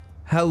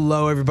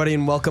Hello, everybody,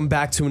 and welcome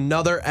back to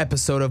another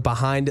episode of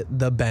Behind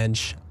the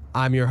Bench.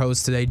 I'm your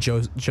host today,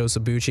 Joseph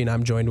Bucci, and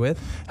I'm joined with...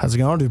 How's it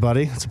going,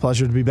 everybody? It's a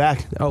pleasure to be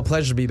back. Oh,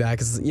 pleasure to be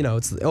back.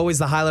 It's always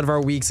the highlight of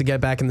our weeks to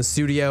get back in the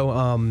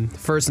studio.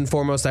 First and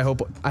foremost, I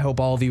hope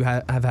all of you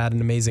have had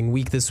an amazing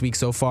week this week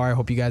so far. I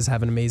hope you guys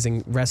have an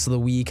amazing rest of the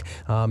week.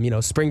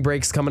 Spring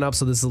break's coming up,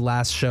 so this is the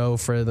last show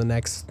for the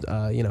next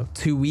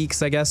 2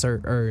 weeks, I guess,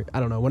 or I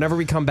don't know. Whenever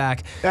we come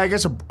back, I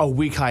guess a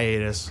week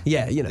hitus.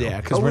 Yeah,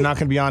 because we're not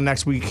going to be on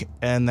next week,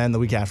 and then the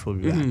week after we'll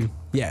be back.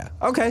 Yeah.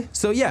 Okay.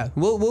 So yeah,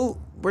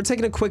 we're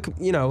taking a quick, a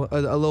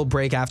little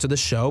break after the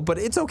show, but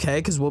it's okay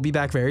because we'll be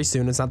back very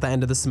soon. It's not the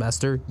end of the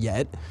semester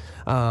yet.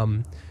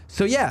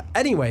 So yeah,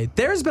 anyway,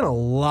 there's been a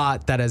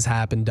lot that has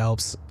happened,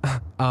 Delps,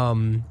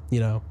 in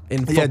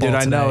football Yeah, dude,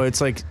 I know. today. It's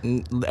like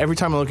every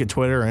time I look at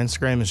Twitter or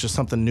Instagram, it's just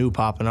something new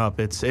popping up.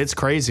 It's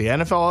crazy.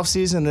 NFL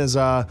offseason is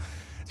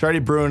it's already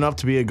brewing up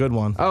to be a good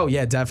one. Oh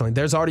yeah, definitely.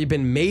 There's already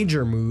been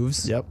major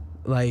moves. Yep.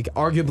 Like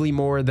arguably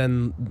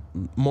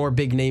more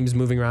big names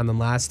moving around than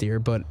last year,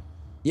 but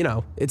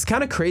it's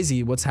kind of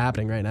crazy what's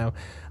happening right now.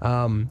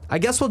 I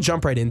guess we'll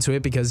jump right into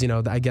it because,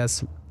 I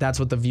guess that's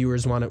what the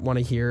viewers want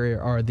to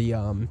hear are the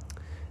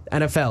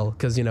NFL,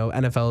 because,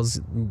 NFL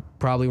is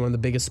probably one of the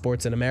biggest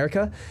sports in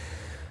America.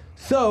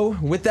 So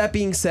with that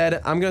being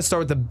said, I'm going to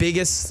start with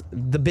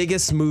the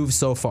biggest move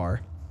so far.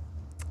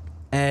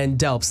 And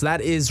Delps, that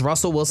is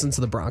Russell Wilson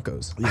to the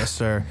Broncos. Yes,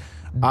 sir.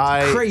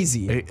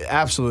 Crazy.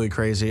 Absolutely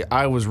crazy.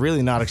 I was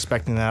really not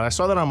expecting that. I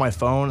saw that on my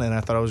phone, and I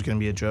thought it was going to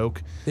be a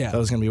joke. Yeah. That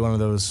was going to be one of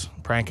those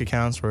prank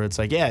accounts where it's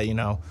like, like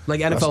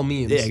NFL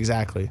memes. Yeah,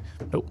 exactly.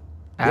 Nope.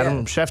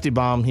 Adam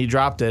Schefty-Bomb, he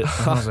dropped it.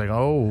 And I was like,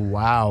 oh,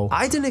 wow.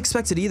 I didn't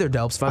expect it either,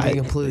 Delps, if I'm being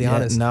completely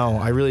honest. No,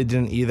 I really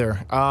didn't either.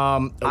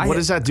 What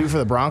does that do for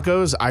the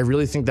Broncos? I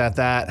really think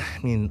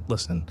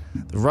listen,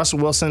 the Russell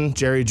Wilson,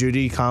 Jerry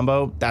Jeudy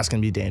combo, that's going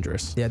to be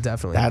dangerous. Yeah,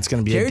 definitely. That's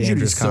going to be a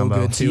dangerous combo.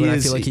 Jerry Jeudy's so good, too, and I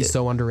feel like he's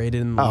so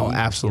underrated in the league.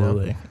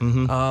 Absolutely.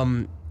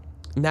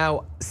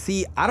 Now,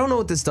 see, I don't know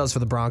what this does for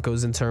the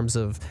Broncos in terms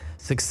of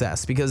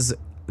success, because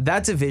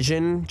that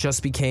division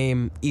just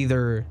became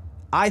either...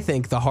 I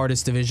think the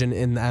hardest division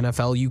in the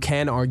NFL. You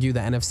can argue the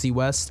NFC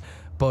West,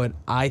 but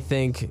I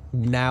think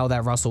now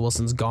that Russell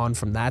Wilson's gone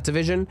from that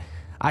division,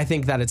 I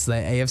think that it's the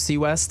AFC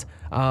West.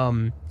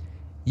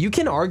 You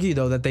can argue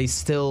though that they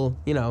still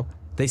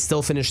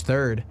finished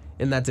third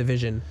in that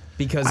division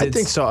because I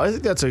think so. I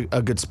think that's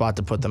a good spot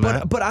to put them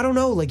at. But I don't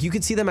know. Like, you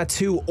could see them at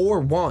 2 or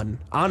 1,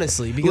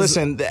 honestly. Because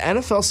listen, the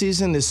NFL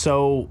season is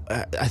so.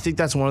 I think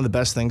that's one of the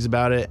best things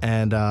about it.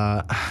 And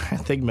I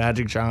think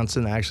Magic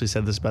Johnson actually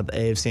said this about the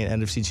AFC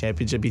and NFC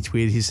championship. He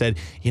tweeted. He said,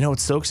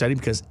 "It's so exciting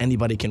because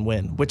anybody can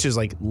win," which is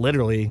like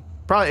literally.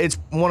 Probably it's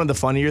one of the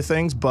funnier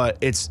things, but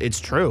it's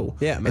true.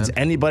 Yeah, man. It's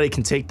anybody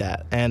can take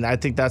that, and I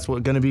think that's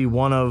going to be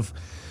one of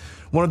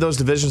those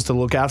divisions to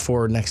look out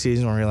for next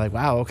season where you're like,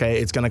 wow, okay,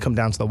 it's going to come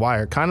down to the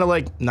wire. Kind of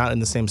like, not in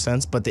the same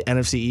sense, but the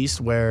NFC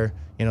East where,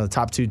 the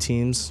top two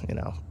teams,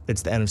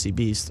 it's the NFC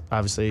Beast,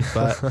 obviously.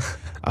 But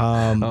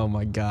oh,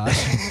 my gosh.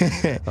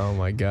 Oh,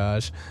 my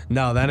gosh.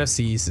 No, the NFC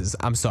East is,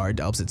 I'm sorry,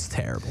 Delps, it's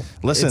terrible.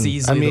 Listen, it's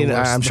easily the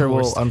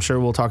worst, I'm sure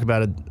we'll talk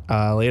about it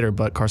later,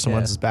 but Carson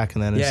Wentz is back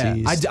in the NFC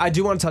East. I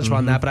do want to touch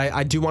upon that, but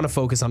I do want to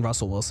focus on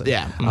Russell Wilson.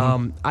 Yeah.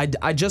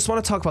 I just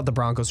want to talk about the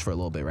Broncos for a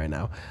little bit right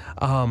now.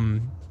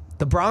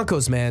 The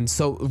Broncos, man.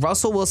 So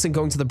Russell Wilson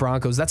going to the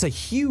Broncos, that's a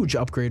huge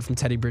upgrade from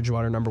Teddy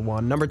Bridgewater, number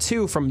one. Number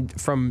two, from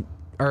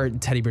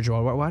Teddy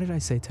Bridgewater. Why did I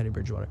say Teddy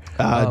Bridgewater?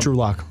 Drew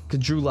Lock.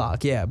 Drew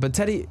Lock, yeah. But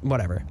Teddy,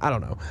 whatever. I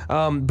don't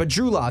know. But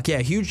Drew Lock, yeah,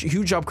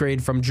 huge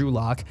upgrade from Drew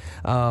Lock.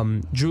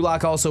 Drew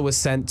Lock also was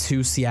sent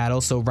to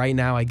Seattle, so right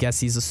now I guess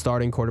he's a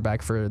starting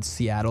quarterback for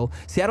Seattle.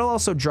 Seattle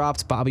also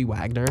dropped Bobby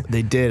Wagner.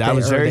 They did. I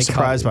was very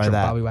surprised by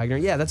that. Bobby Wagner.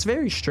 Yeah, that's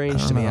very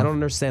strange to me. I don't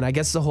understand. I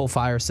guess it's a whole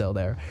fire sale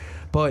there.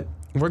 But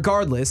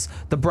regardless,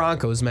 the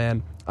Broncos,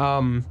 man.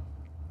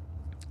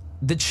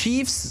 The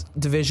Chiefs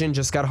division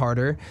just got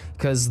harder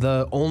because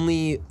the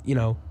only,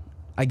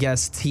 I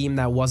guess, team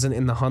that wasn't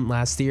in the hunt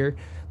last year,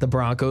 the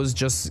Broncos,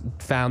 just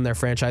found their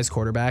franchise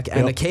quarterback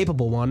and a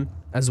capable one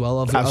as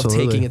well of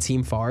taking a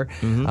team far.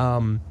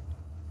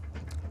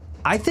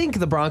 I think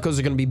the Broncos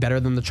are going to be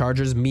better than the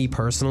Chargers. Me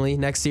personally,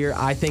 next year,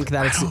 I think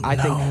that it's.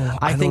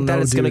 I think that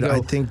it's going to go. I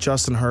think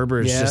Justin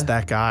Herbert is just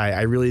that guy.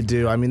 I really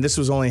do. I mean, this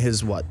was only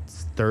his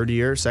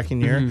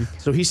second year,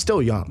 so he's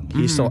still young.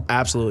 He's still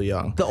absolutely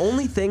young. The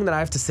only thing that I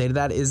have to say to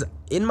that is,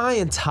 in my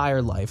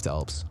entire life,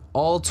 Delps,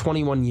 all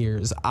 21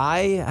 years,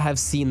 I have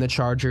seen the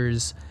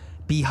Chargers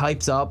be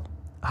hyped up.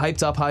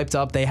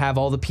 They have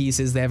all the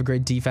pieces. They have a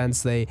great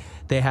defense. They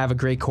have a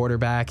great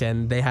quarterback,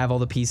 and they have all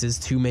the pieces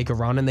to make a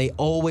run, and they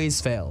always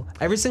fail.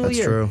 Every single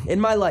year. True. In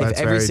my life,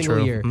 every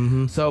single year.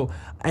 Mm-hmm. So,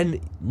 and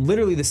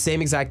literally the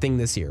same exact thing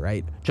this year,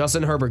 right?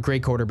 Justin Herbert,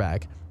 great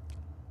quarterback.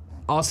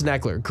 Austin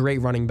Eckler, great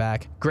running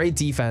back. Great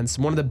defense.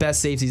 One of the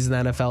best safeties in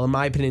the NFL. In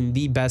my opinion,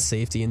 the best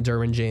safety in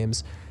Derwin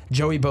James.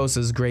 Joey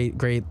Bosa's great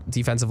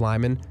defensive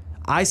lineman.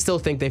 I still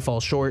think they fall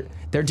short.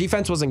 Their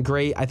defense wasn't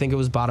great. I think it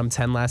was bottom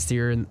 10 last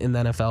year in the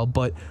NFL.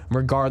 But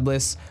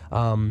regardless,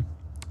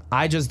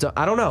 I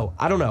don't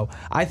know.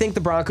 I think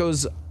the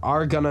Broncos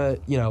are gonna,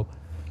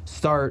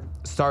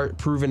 start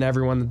proving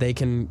everyone that they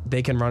can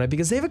run it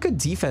because they have a good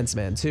defense,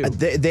 man, too.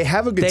 They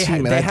have a good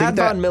team. They and I had think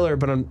that, Von Miller,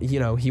 but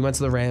he went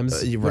to the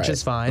Rams, you're which right.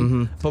 is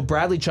fine. But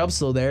Bradley Chubb's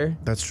still there.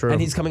 That's true.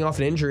 And he's coming off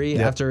an injury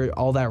after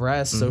all that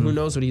rest, so who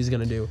knows what he's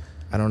gonna do.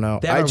 I don't know.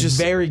 They have a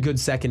very good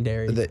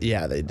secondary.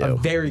 Yeah, they do. A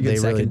very good They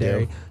really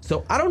secondary. do.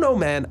 So I don't know,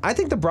 man. I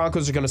think the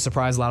Broncos are going to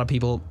surprise a lot of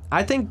people.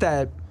 I think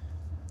that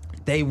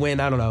they win,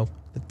 I don't know,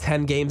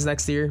 10 games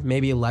next year,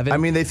 maybe 11. I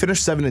mean, they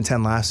finished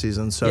 7-10 last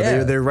season, so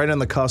Yeah. they're right on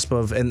the cusp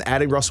of, and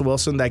adding Russell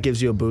Wilson, that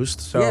gives you a boost.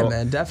 So Yeah,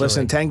 man, definitely.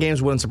 Listen, 10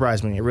 games wouldn't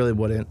surprise me. It really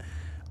wouldn't.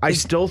 I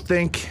still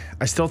think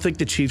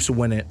the Chiefs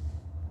win it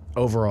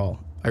overall.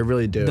 I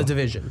really do. the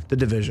division. The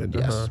division,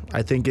 yes.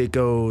 I think it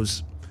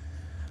goes.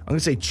 I'm gonna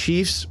say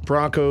Chiefs,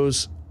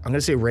 Broncos. I'm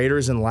gonna say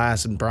Raiders in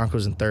last and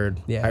Broncos in third.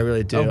 Yeah. I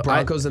really do. Oh,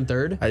 Broncos in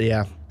third?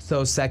 Yeah.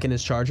 So second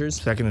is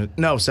Chargers? Second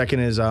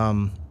is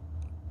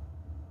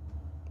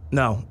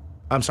no,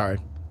 I'm sorry.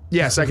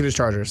 Yeah, second is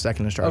Chargers.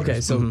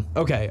 Okay, so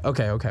okay.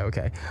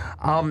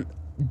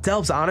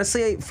 Delps,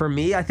 honestly, for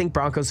me, I think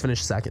Broncos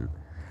finish second.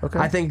 Okay.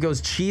 I think it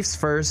goes Chiefs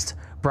first,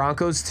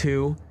 Broncos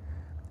 2,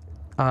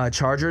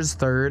 Chargers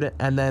 3rd,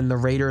 and then the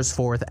Raiders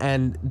 4th.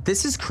 And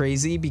this is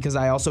crazy because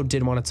I also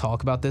did want to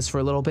talk about this for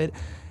a little bit.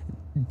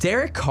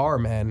 Derek Carr,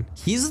 man,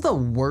 he's the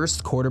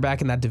worst quarterback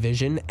in that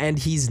division, and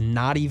he's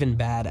not even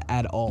bad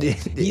at all.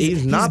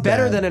 He's not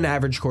better bad. than an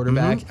average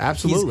quarterback.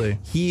 Absolutely.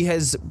 He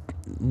has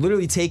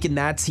literally taken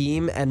that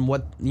team and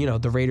what,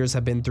 the Raiders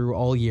have been through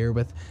all year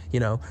with,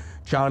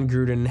 John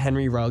Gruden,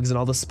 Henry Ruggs, and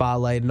all the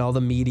spotlight and all the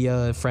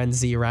media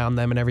frenzy around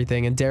them and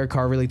everything. And Derek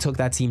Carr really took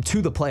that team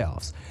to the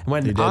playoffs.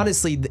 When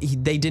honestly,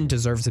 they didn't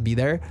deserve to be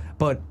there,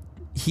 but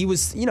he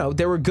was,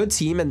 they were a good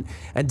team, and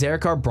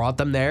Derek Carr brought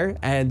them there,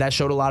 and that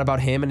showed a lot about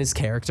him and his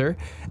character.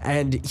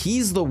 And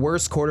he's the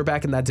worst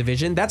quarterback in that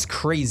division. That's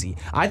crazy.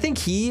 I think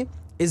he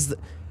is,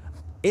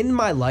 in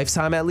my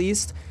lifetime at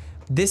least,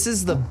 this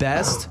is the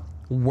best,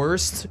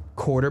 worst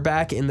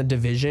quarterback in the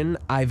division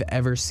I've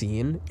ever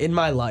seen in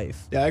my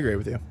life. Yeah, I agree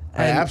with you.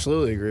 I And-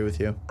 absolutely agree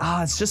with you.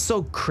 It's just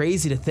so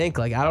crazy to think.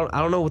 Like I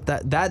don't know what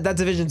that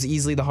division's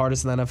easily the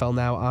hardest in the NFL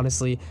now.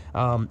 Honestly,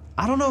 I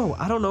don't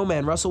know,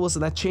 man. Russell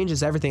Wilson, that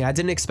changes everything. I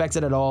didn't expect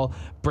it at all.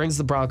 Brings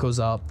the Broncos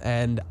up,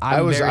 and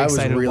I was very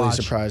excited really to watch.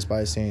 surprised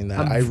by seeing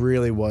that. I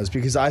really was,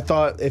 because I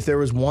thought if there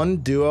was one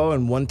duo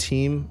and one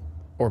team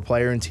or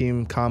player and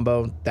team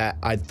combo that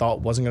I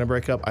thought wasn't going to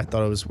break up, I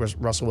thought it was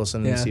Russell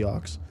Wilson and the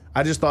Seahawks.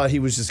 I just thought he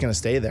was just going to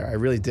stay there. I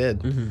really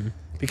did.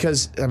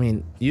 Because, I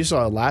mean, you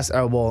saw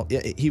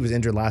he was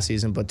injured last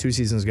season, but 2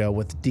 seasons ago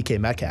with DK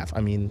Metcalf. I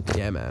mean,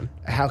 Yeah, man.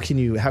 how can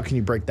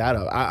you break that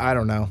up? I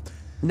don't know.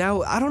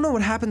 Now I don't know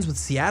what happens with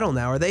Seattle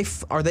now. Are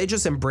they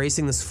just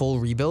embracing this full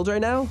rebuild right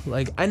now?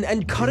 Like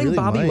and cutting really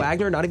Bobby might.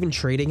 Wagner, not even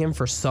trading him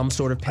for some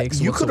sort of picks.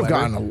 You could have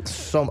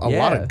whatsoever? gotten a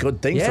lot of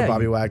good things for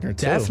Bobby Wagner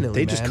too.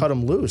 Definitely, They just man. cut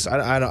him loose.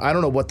 I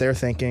don't know what they're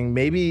thinking.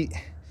 Maybe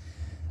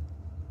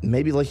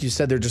like you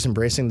said, they're just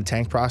embracing the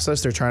tank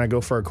process. They're trying to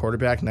go for a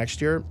quarterback next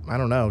year. I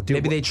don't know. Dude,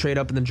 Maybe they trade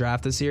up in the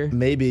draft this year.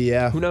 Maybe,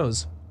 yeah. Who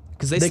knows?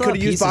 Because They still could have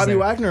have used pieces Bobby there.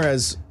 Wagner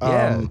as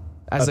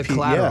As a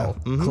collateral,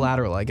 Yeah. Mhm.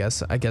 collateral, I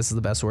guess is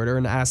the best word, or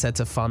an asset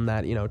to fund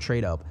that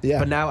trade up. Yeah.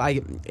 But now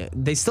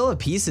they still have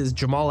pieces.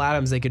 Jamal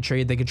Adams, they could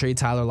trade. They could trade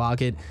Tyler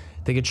Lockett.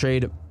 They could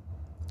trade,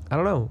 I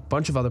don't know, a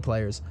bunch of other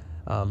players.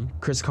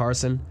 Chris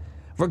Carson.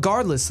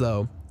 Regardless,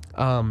 though,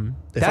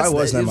 If I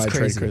was them,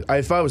 crazy.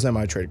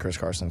 I'd trade Chris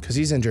Carson because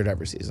he's injured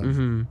every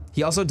season.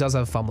 He also does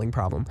have a fumbling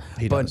problem.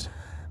 He but does.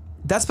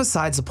 That's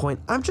besides the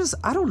point. I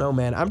don't know,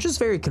 man. I'm just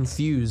very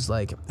confused.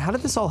 Like, how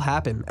did this all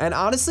happen? And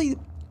honestly,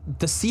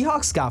 the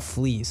Seahawks got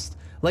fleeced.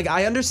 Like,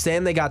 I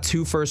understand they got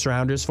 2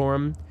 first-rounders for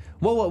him.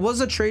 Well, what was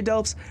the trade,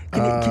 Delps?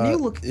 Can you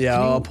look? yeah,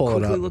 can you I'll pull it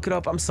quickly up. Look it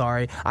up. I'm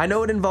sorry. I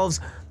know it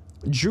involves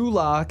Drew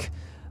Lock,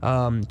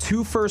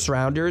 2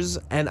 first-rounders,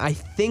 and I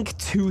think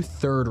 2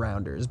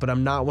 third-rounders, but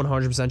I'm not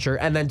 100% sure.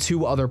 And then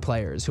 2 other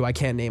players who I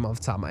can't name off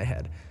the top of my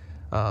head.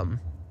 I'm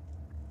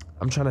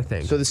trying to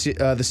think. So the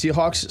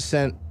Seahawks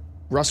sent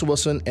Russell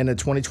Wilson and a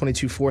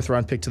 2022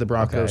 4th-round pick to the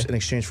Broncos in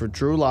exchange for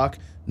Drew Lock,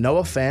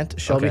 Noah Fant,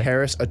 Shelby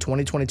Harris, a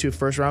 2022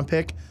 first-round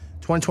pick,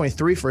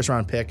 2023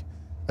 first-round pick,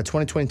 a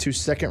 2022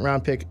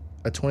 second-round pick,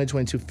 a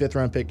 2022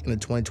 5th-round pick, and a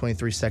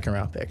 2023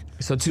 second-round pick.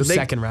 So 2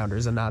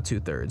 second-rounders and not 2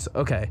 thirds.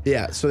 Okay.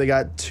 Yeah, so they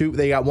got 2.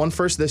 They got 1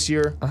 first this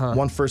year,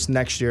 1 first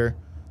next year,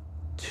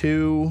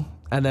 2.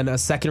 And then a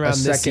second round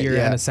this second, year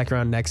yeah. and a second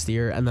round next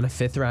year and then a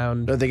 5th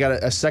round. They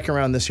got a second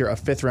round this year, a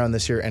 5th round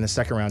this year, and a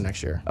second round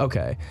next year.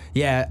 Okay.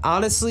 Yeah,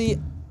 honestly,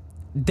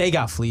 they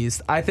got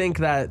fleeced. I think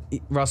that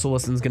Russell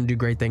Wilson's going to do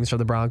great things for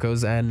the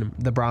Broncos, and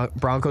the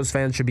Broncos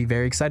fans should be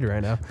very excited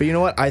right now. But you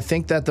know what? I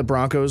think that the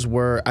Broncos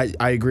were.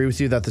 I agree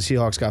with you that the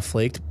Seahawks got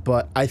flaked,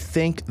 but I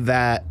think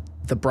that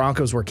the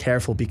Broncos were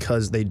careful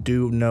because they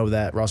do know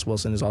that Russell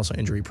Wilson is also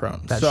injury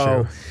prone. That's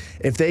so true.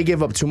 If they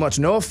give up too much,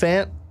 Noah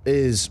Fant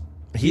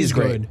he's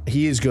great. good.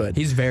 He is good.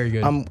 He's very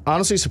good. I'm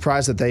honestly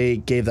surprised that they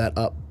gave that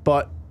up,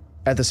 but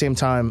at the same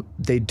time,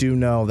 they do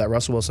know that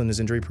Russell Wilson is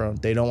injury prone.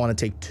 They don't want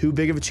to take too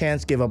big of a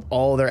chance, give up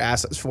all their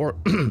assets for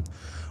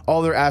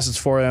all their assets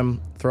for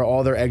him, throw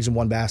all their eggs in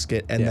one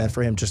basket, and then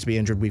for him just to be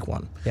injured week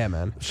 1. Yeah,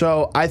 man.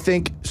 So I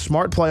think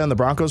smart play on the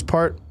Broncos'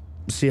 part.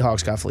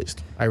 Seahawks got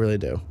fleeced. I really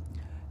do.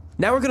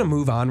 Now we're gonna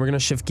move on. We're gonna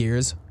shift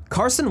gears.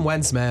 Carson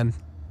Wentz, man.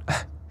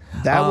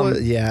 That was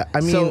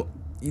I mean. So,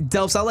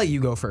 Delps, I'll let you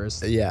go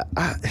first. Yeah.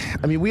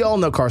 I mean, we all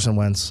know Carson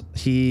Wentz.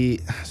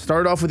 He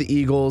started off with the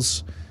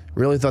Eagles,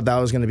 really thought that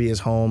was going to be his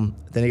home.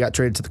 Then he got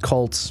traded to the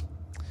Colts.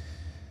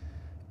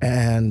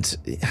 And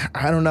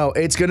I don't know.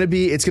 It's going to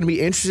be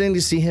interesting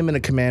to see him in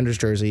a Commanders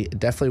jersey. It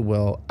definitely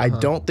will. I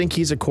don't think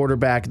he's a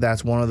quarterback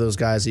that's one of those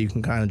guys that you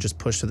can kind of just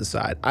push to the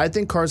side. I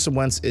think Carson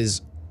Wentz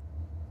is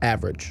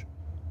average.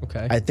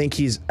 Okay. I think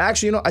he's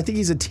actually, I think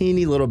he's a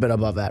teeny little bit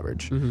above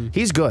average. Mm-hmm.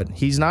 He's good.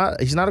 He's not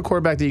a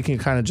quarterback that you can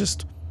kind of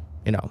just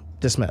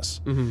dismiss.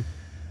 Mm-hmm.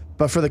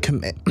 But for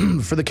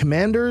the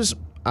Commanders,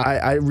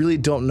 I really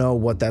don't know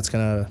what that's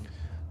gonna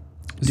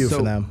do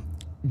for them.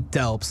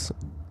 Delps,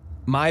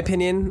 my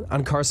opinion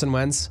on Carson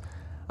Wentz.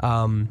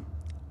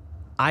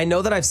 I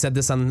know that I've said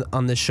this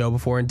on this show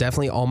before, and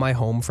definitely all my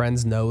home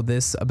friends know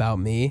this about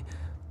me.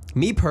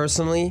 Me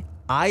personally,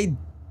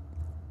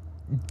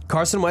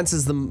 Carson Wentz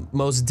is the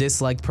most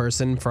disliked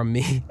person from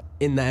me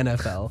in the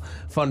NFL.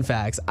 Fun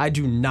facts: I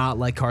do not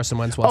like Carson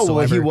Wentz whatsoever.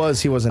 Oh well,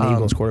 he was an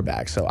Eagles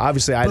quarterback, so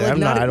obviously I don't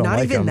like him.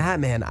 Not even that,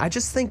 man. I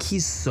just think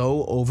he's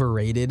so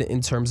overrated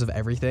in terms of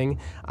everything.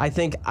 I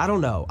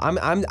don't know.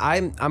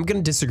 I'm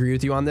gonna disagree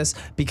with you on this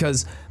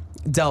because,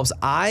 Delps,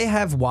 I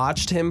have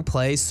watched him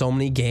play so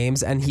many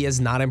games and he has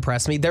not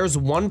impressed me. There's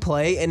one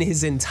play in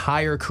his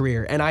entire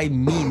career, and I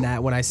mean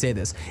that when I say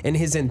this, in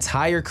his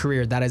entire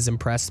career that has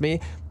impressed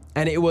me,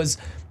 and it was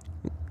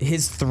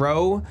his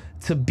throw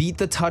to beat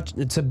the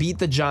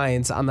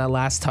Giants on that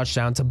last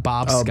touchdown to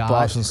Scott.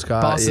 Boston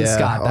Scott. Boston yeah.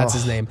 Scott, that's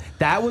his name.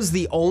 That was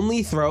the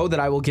only throw that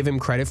I will give him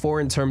credit for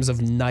in terms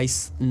of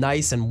nice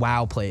and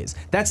wow plays.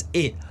 That's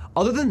it.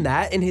 Other than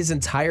that, in his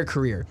entire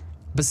career,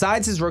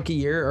 besides his rookie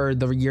year or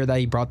the year that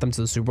he brought them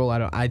to the Super Bowl,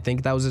 I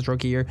think that was his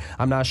rookie year.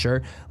 I'm not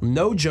sure.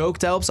 No joke,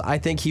 Delps. I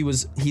think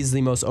he's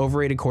the most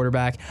overrated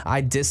quarterback. I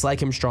dislike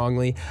him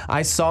strongly.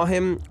 I saw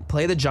him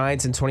play the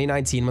Giants in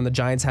 2019 when the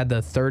Giants had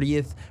the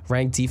 30th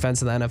ranked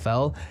defense in the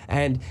NFL,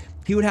 and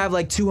he would have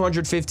like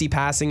 250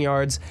 passing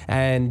yards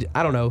and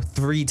I don't know,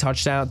 3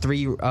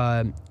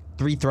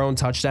 thrown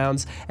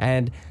touchdowns,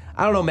 and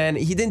I don't know, man.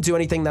 He didn't do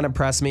anything that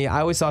impressed me.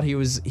 I always thought he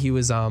was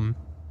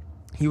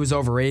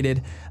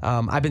overrated.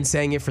 I've been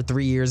saying it for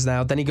 3 years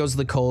now. Then he goes to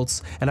the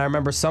Colts, and I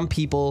remember some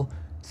people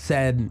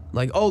said,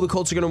 like, oh, the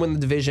Colts are going to win the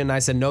division. I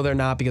said, no, they're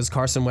not, because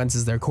Carson Wentz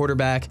is their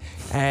quarterback.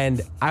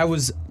 And I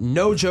was,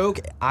 no joke,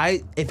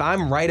 if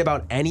I'm right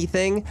about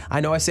anything, I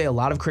know I say a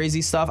lot of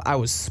crazy stuff, I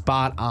was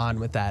spot on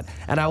with that.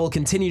 And I will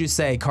continue to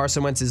say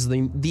Carson Wentz is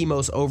the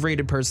most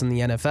overrated person in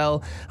the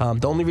NFL.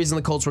 The only reason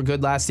the Colts were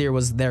good last year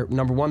was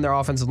number 1, their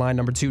offensive line.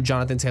 Number 2,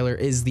 Jonathan Taylor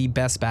is the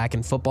best back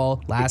in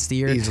football last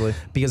year. Easily.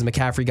 Because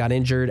McCaffrey got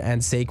injured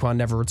and Saquon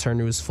never returned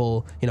to his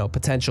full,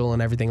 potential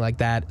and everything like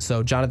that.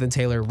 So Jonathan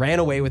Taylor ran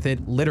away with it,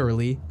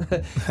 literally.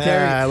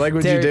 I like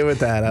what you did with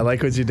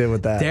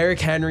that. Derrick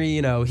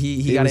Henry,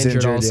 he got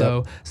injured also.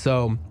 Yep.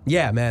 So,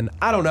 yeah, man,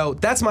 I don't know.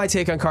 That's my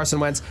take on Carson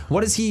Wentz.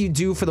 What does he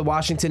do for the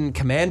Washington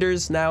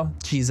Commanders now?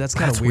 Jeez, that's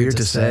kind of weird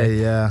to say.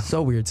 Yeah.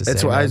 So weird to say.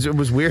 It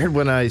was weird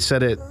when I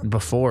said it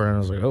before, and I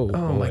was like,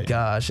 oh my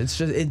gosh. It's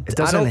just, it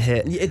doesn't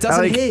hit. It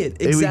doesn't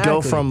hit. Exactly. We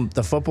go from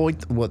the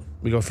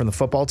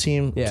football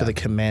team to the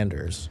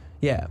Commanders.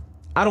 Yeah.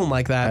 I don't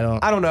like that.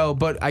 I don't know,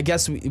 but I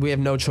guess we have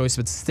no choice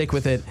but to stick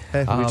with it.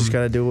 We just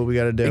got to do what we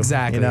got to do.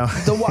 Exactly.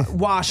 The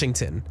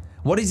Washington.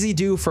 What does he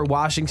do for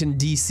Washington,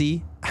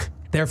 D.C.,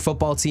 their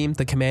football team,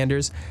 the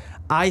Commanders?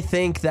 I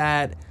think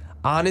that,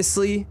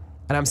 honestly,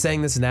 and I'm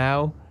saying this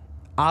now,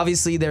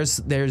 obviously there's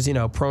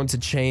prone to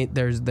change.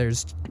 There's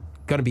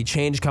going to be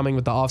change coming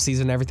with the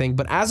offseason and everything.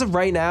 But as of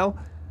right now,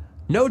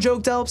 no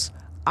joke, Delps,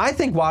 I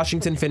think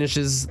Washington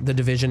finishes the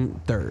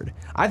division 3rd.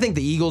 I think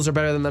the Eagles are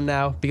better than them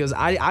now because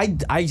I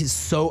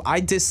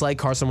dislike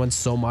Carson Wentz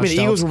so much. The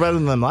Eagles were better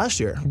than them last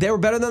year. They were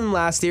better than them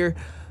last year.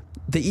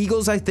 The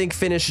Eagles, I think,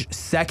 finish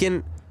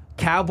 2nd.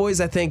 Cowboys,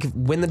 I think,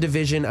 win the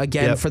division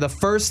again for the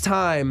first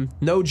time.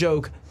 No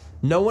joke.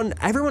 No one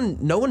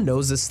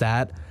knows this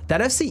stat.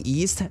 That NFC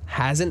East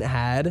hasn't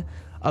had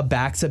a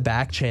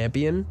back-to-back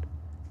champion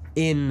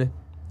in,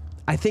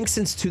 I think,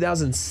 since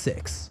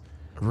 2006.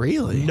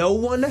 Really? No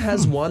one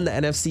has won the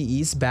NFC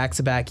East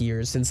back-to-back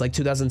years since like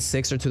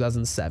 2006 or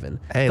 2007.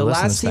 Hey, the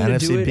listen, last team to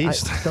do it,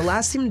 beast. the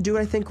last team to do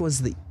it, I think,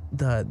 was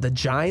the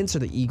Giants or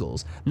the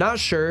Eagles. Not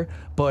sure,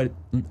 but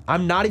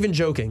I'm not even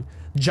joking.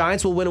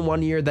 Giants will win in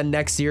 1 year, then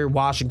next year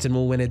Washington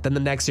will win it, then the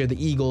next year the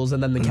Eagles,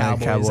 and then the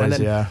Cowboys, and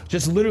then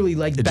just literally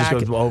like it back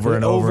just goes over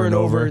and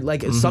over,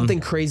 like something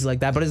crazy like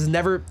that. But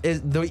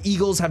the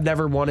Eagles have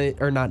never won it,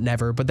 or not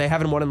never, but they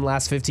haven't won in the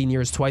last 15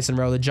 years twice in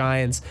a row. The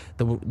Giants,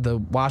 the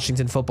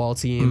Washington football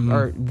team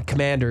or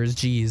Commanders.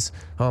 Geez,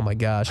 oh my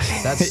gosh,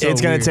 that's so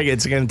it's gonna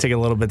weird. take a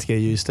little bit to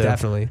get used to.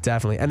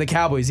 Definitely, and the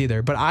Cowboys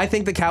either. But I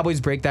think the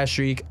Cowboys break that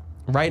streak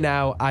right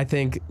now, I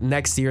think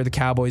next year the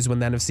Cowboys win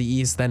the NFC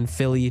East, then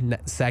Philly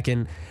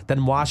second,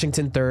 then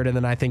Washington third, and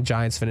then I think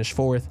Giants finish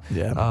fourth.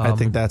 Yeah, I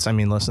think that's. I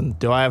mean, listen,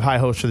 do I have high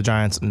hopes for the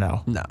Giants?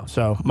 No.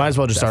 So might as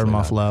well just start them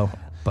off low.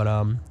 But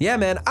yeah,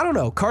 man, I don't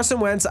know. Carson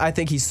Wentz, I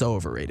think he's so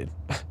overrated.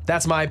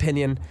 That's my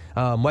opinion.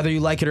 Whether you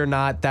like it or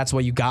not, that's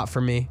what you got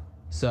from me.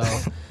 So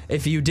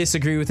if you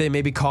disagree with it,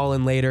 maybe call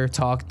in later,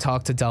 talk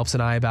to Delps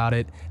and I about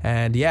it.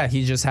 And yeah,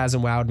 he just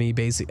hasn't wowed me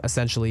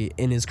essentially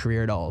in his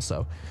career at all.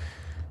 So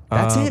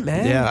that's it,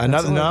 man. Yeah,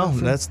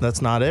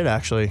 that's not it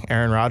actually.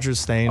 Aaron Rodgers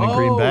staying in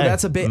Green Bay.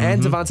 That's a bit,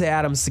 and Devontae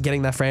Adams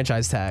getting that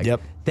franchise tag.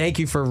 Yep. Thank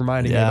you for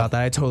reminding me about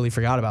that. I totally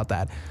forgot about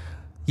that.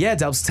 Yeah,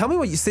 Delps, tell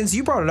me since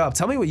you brought it up,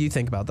 tell me what you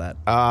think about that.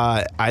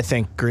 I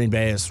think Green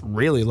Bay is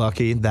really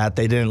lucky that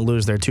they didn't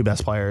lose their two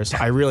best players.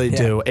 I really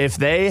do. If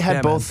they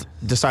had both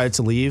decided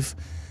to leave,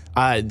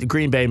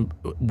 Green Bay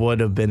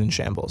would have been in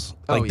shambles.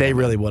 Like they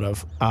really would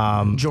have.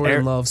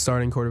 Jordan Love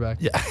starting quarterback.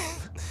 Yeah.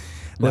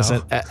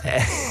 Listen,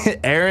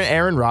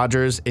 Aaron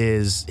Rodgers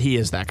is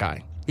that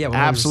guy. Yeah, 100%.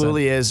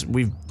 Absolutely is.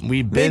 We've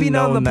been maybe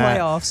not in the that.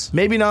 playoffs.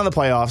 Maybe not in the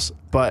playoffs,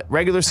 but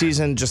regular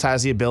season just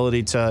has the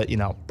ability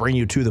to bring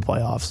you to the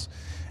playoffs.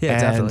 Yeah,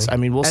 definitely. I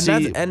mean, we'll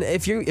see. And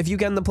if you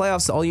get in the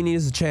playoffs, all you need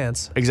is a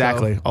chance.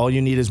 Exactly. So, all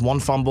you need is one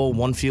fumble,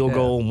 one field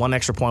goal, one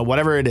extra point,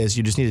 whatever it is.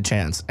 You just need a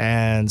chance.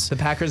 And the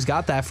Packers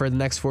got that for the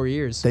next 4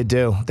 years. They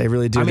do. They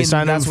really do. I mean, they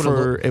signed him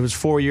for it was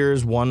 4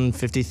 years,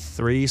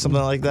 153,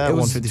 something like that,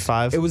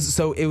 155. It was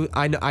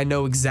I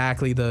know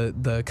exactly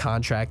the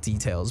contract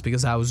details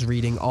because I was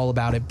reading all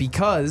about it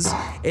because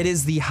it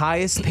is the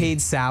highest paid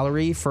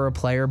salary for a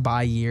player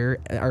by year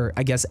or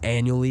I guess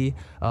annually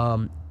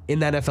in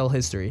the NFL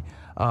history.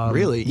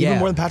 Really? Even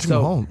more than Patrick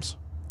Mahomes?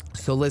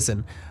 So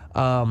listen,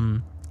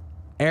 Aaron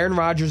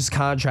Rodgers'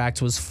 contract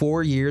was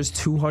 4 years,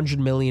 $200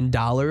 million,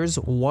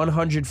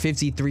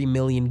 $153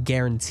 million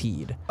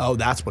guaranteed. Oh,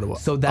 that's what it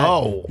was. So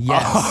that.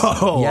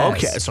 Yes.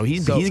 Okay. So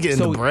he's getting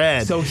the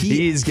bread. So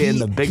he's getting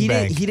the big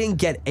bag. He didn't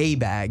get a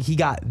bag. He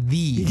got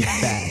the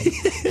bag.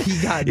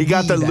 He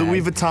got the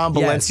Louis Vuitton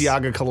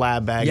Balenciaga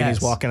collab bag, and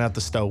he's walking out the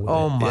stove with it.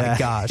 Oh my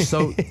gosh.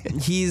 So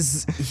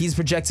he's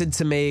projected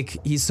to make.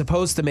 He's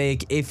supposed to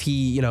make if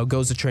he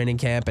goes to training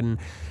camp and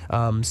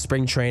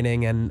spring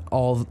training and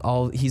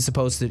all he's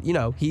supposed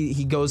to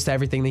he goes to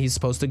everything that he's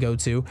supposed to go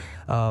to.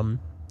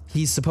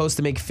 He's supposed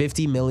to make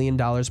 $50 million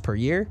per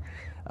year.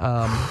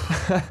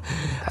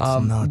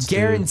 That's nuts,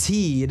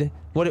 guaranteed.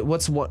 Dude.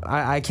 What's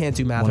I can't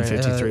do math.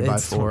 153 by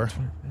 4.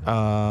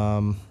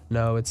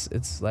 No,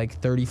 it's like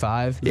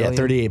 35. Yeah,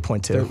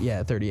 38.2.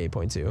 Yeah,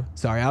 38.2.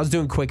 Sorry, I was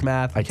doing quick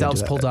math.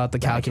 Delps pulled out the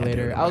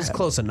calculator. I was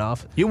close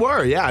enough. You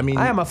were, yeah. I mean,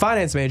 I am a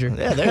finance major.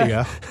 Yeah, there you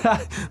go.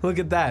 Look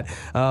at that.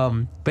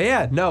 But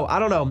yeah, no, I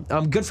don't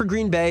know. Good for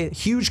Green Bay.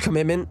 Huge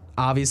commitment,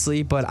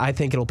 obviously, but I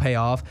think it'll pay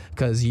off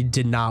because you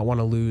did not want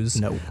to lose.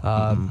 No.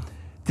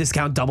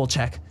 Discount double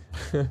check.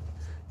 For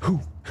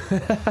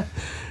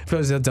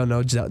those that don't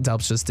know,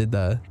 Delps just did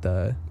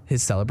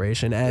his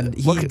celebration, and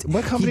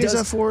what company is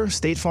that for?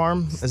 State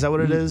Farm? Is that what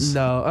it is?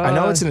 No, I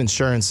know it's an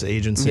insurance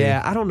agency.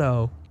 Yeah, I don't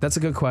know. That's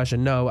a good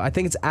question. No, I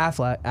think it's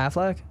Aflac.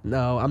 Aflac?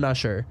 No, I'm not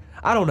sure.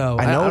 I don't know.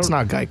 I know it's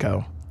not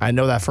Geico. I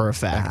know that for a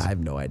fact. I have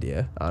no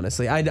idea,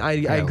 honestly. I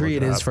agree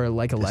it is for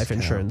like a life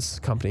insurance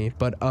company,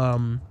 but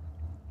oh,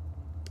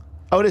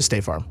 it is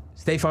State Farm.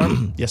 State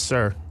Farm? Yes,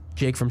 sir.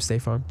 Jake from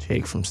State Farm.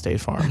 Jake from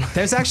State Farm.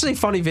 There's actually a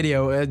funny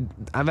video.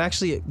 I'm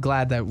actually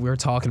glad that we're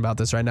talking about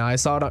this right now. I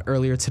saw it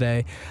earlier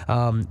today.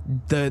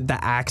 The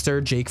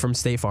actor Jake from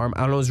State Farm.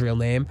 I don't know his real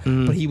name,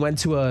 but he went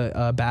to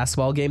a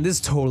basketball game. This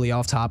is totally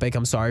off topic.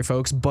 I'm sorry,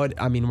 folks, but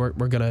I mean we're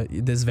gonna.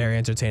 This is very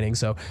entertaining.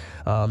 So.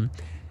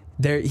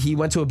 He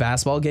went to a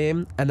basketball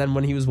game, and then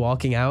when he was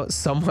walking out,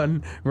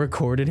 someone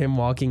recorded him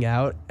walking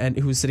out, and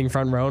who was sitting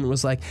front row and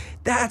was like,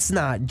 "That's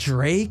not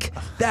Drake,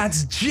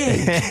 that's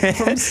Jake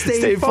from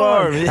State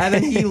Farm." And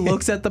then he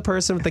looks at the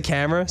person with the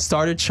camera,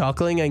 started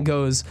chuckling, and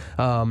goes,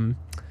 "Oh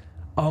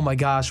my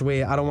gosh,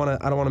 wait, I don't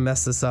want to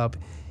mess this up."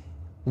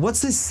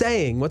 What's his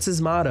saying? What's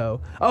his motto?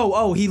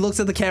 Oh, he looks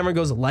at the camera and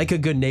goes, "Like a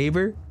good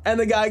neighbor." And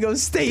the guy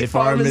goes, State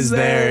Farm is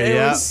there. It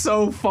was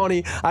so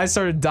funny. I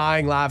started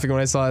dying laughing when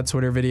I saw that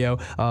Twitter video.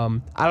 I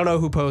don't know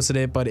who posted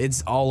it, but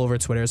it's all over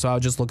Twitter. So I'll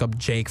just look up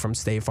Jake from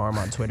State Farm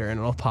on Twitter and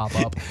it'll pop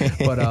up.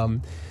 But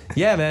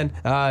yeah,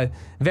 man,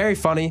 very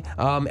funny.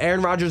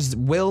 Aaron Rodgers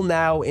will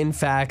now, in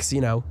fact,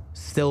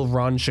 still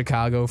run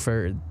Chicago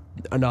for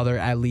another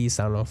at least,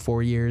 I don't know,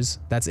 4 years.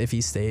 That's if he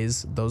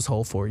stays those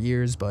whole 4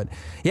 years. But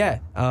yeah,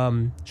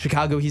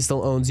 Chicago, he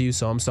still owns you.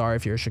 So I'm sorry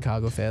if you're a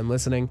Chicago fan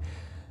listening.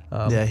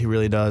 Yeah, he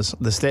really does.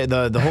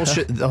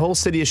 The whole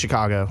city of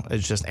Chicago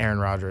is just Aaron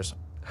Rodgers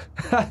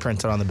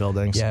printed on the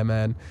buildings. Yeah,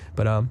 man.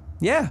 But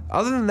yeah,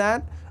 other than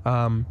that,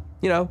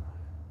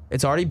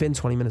 it's already been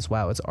 20 minutes.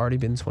 Wow, it's already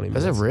been 20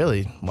 minutes. Is it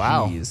really?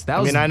 Wow.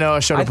 Jeez, I know I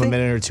showed up a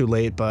minute or two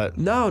late, but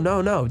no,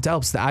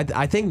 Delps.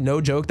 I think, no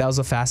joke, that was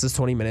the fastest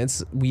 20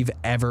 minutes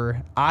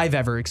I've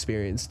ever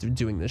experienced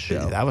doing this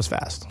show. That was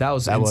fast. That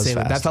was insane.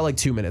 Fast. That felt like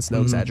 2 minutes.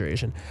 No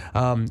exaggeration.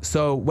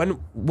 So when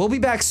we'll be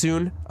back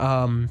soon.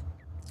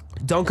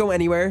 don't go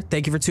anywhere.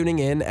 Thank you for tuning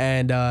in,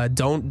 and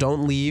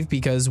don't leave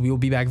because we will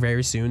be back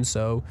very soon.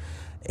 So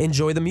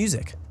enjoy the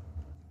music.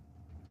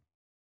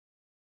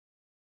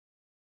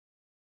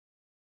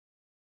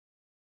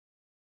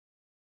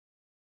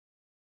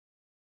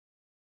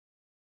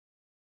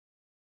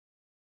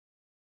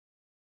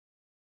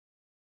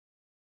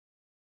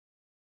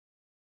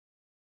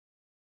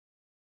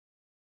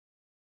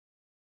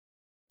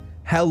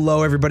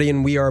 Hello, everybody,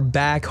 and we are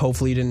back.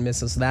 Hopefully you didn't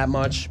miss us that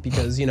much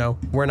because, you know,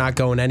 we're not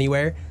going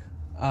anywhere.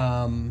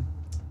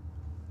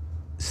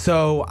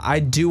 So I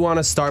do want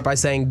to start by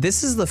saying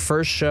this is the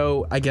first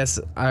show, I guess,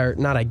 or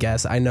not I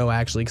guess, I know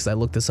actually because I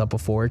looked this up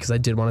before because I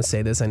did want to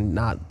say this and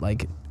not,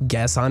 like,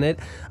 guess on it.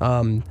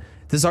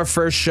 This is our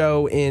first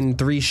show in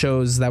 3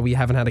 shows that we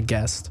haven't had a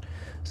guest.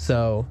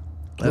 So,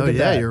 oh, yeah,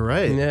 that. You're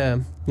right.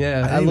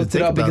 Yeah. I looked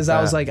it up because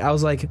I was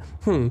like,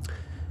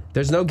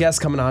 there's no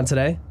guest coming on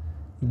today.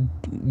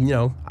 You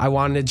know, I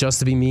wanted it just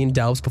to be me and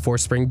Delps before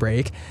spring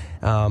break,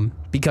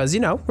 because, you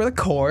know, we're the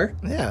core.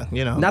 Yeah,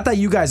 you know. Not that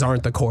you guys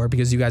aren't the core,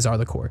 because you guys are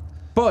the core.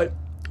 But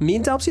me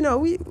and Delps, you know,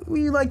 we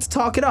like to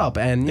talk it up.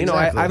 And, you know,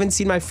 I haven't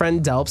seen my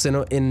friend Delps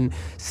in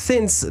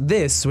since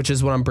this, which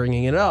is what I'm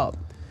bringing it up.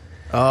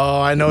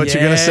 Oh, I know what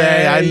you're going to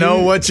say. I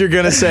know what you're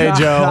going to say,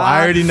 Joe. I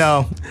already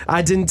know.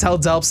 I didn't tell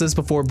Delps this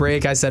before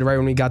break. I said right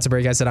when we got to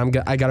break, I said,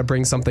 I got to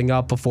bring something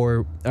up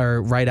before,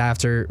 or right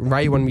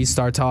when we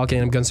start talking.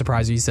 I'm going to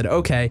surprise you. He said,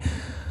 okay,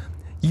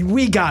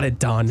 we got it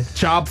done.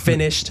 Job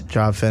finished.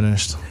 Job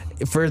finished.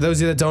 For those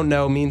of you that don't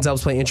know, me and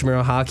Delps play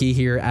intramural hockey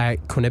here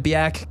at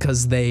Quinnipiac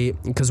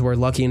because we're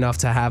lucky enough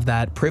to have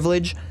that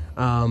privilege.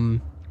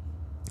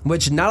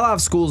 Which not a lot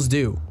of schools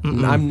do.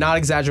 I'm not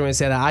exaggerating when I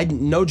say that.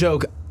 No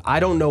joke. I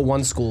don't know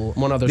one other school.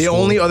 The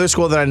only other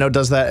school that I know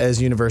does that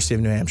is University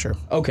of New Hampshire.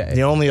 Okay.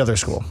 The only other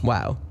school.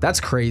 Wow. That's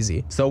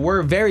crazy. So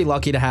we're very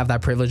lucky to have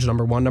that privilege,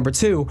 number one. Number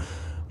two,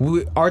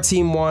 our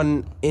team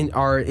won in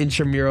our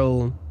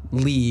intramural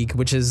league,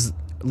 which is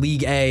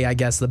League A, I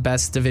guess, the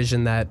best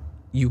division that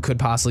you could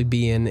possibly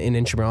be in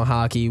intramural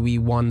hockey. We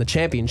won the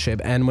championship.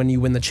 And when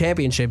you win the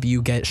championship,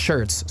 you get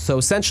shirts. So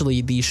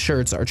essentially, these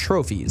shirts are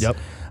trophies. Yep.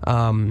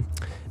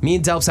 Me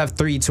and Delps have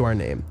 3 to our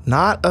name.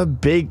 Not a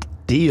big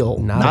deal.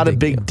 Not a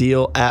big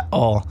deal at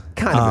all.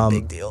 Kind of a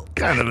big deal.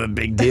 Kind of a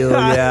big deal,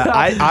 yeah.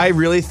 I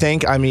really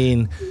think,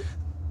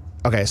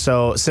 okay,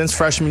 so since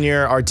freshman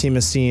year, our team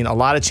has seen a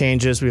lot of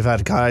changes. We've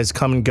had guys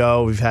come and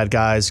go. We've had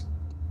guys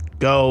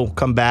go,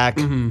 come back,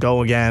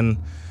 go again.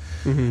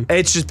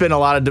 It's just been a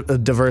lot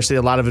of diversity,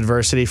 a lot of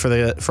adversity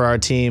for our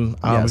team.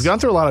 Yes. We've gone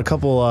through a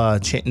couple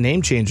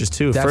name changes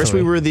too. Definitely. First,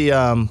 we were the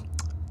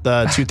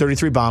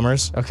 233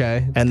 Bombers.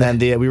 Okay. And then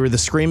we were the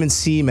Screaming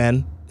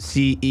Seamen,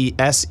 Seamen,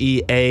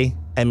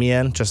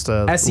 just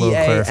a little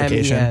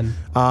clarification.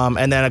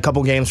 And then a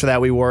couple games for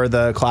that, we wore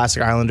the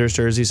Classic Islanders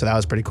jersey, so that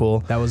was pretty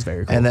cool. That was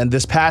very cool. And then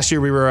this past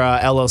year, we were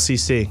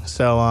LLCC.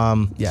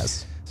 So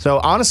yes. So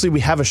honestly,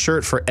 we have a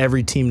shirt for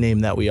every team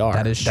name that we are.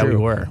 That is true. That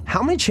we were.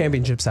 How many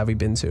championships have we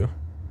been to?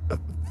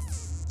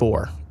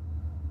 4.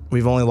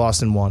 We've only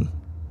lost in 1.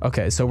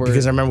 Okay, so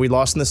because I remember we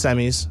lost in the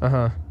semis.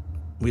 Uh-huh.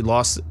 We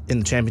lost in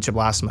the championship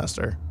last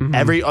semester.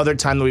 Every other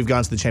time that we've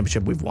gone to the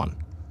championship, we've won.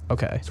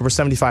 Okay. So we're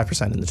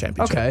 75% in the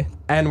championship. Okay.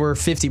 And we're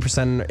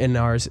 50%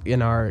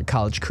 in our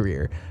college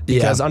career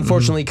because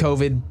unfortunately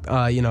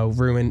COVID,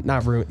 ruined.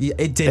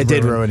 It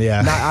did ruin.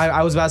 Yeah.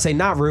 I was about to say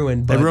not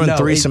ruined, but it ruined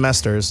 3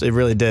 semesters. It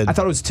really did. I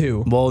thought it was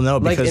 2. Well, no,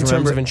 because in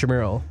terms of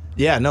intramural.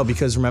 Yeah, no,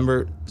 because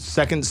remember,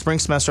 second spring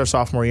semester of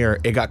sophomore year,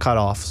 it got cut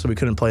off, so we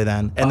couldn't play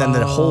then, and then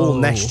the whole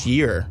next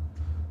year.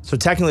 So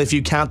technically, if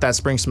you count that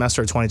spring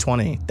semester of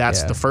 2020,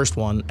 that's the first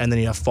one, and then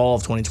you have fall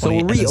of 2020.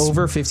 So were we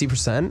over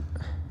 50%?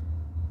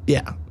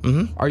 Yeah.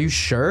 Are you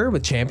sure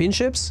with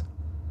championships?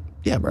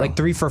 Yeah, bro. Like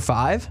 3 for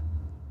 5?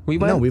 We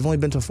went? No, we've only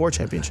been to 4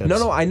 championships.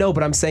 No, I know,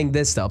 but I'm saying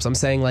this helps. I'm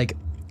saying like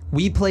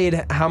we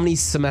played how many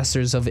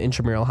semesters of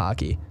intramural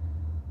hockey?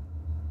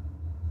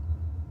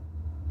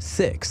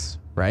 6,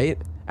 right?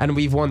 And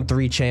we've won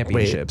 3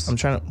 championships. Wait, I'm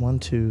trying to 1,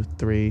 2,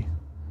 3.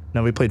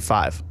 No, we played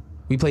 5.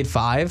 We played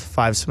 5?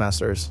 5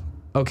 semesters.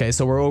 Okay,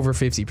 so we're over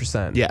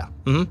 50%. Yeah.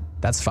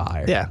 That's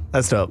fire. Yeah,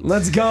 that's dope.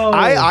 Let's go.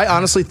 I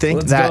honestly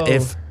think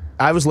if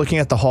I was looking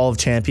at the Hall of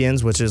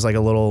Champions, which is like a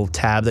little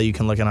tab that you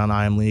can look at on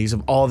IM Leagues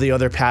of all the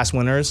other past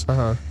winners.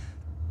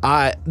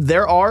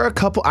 There are a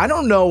couple. I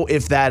don't know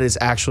if that is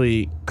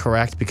actually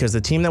correct because the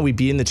team that we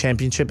beat in the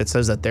championship, it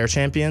says that they're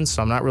champions.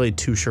 So I'm not really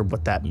too sure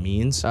what that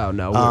means. Oh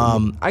no.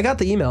 I got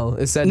the email.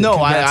 It said no.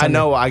 I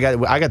know. I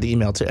got the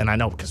email too, and I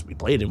know because we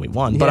played and we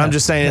won. But I'm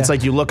just saying it's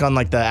like you look on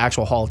like the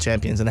actual Hall of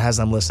Champions and it has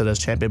them listed as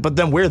champion. But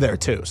then we're there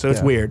too, so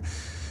it's weird.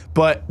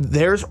 But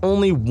there's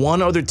only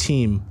one other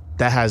team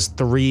that has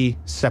 3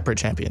 separate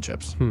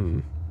championships.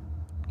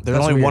 There's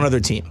only one other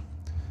team.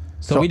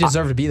 So we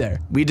deserve to be there.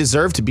 We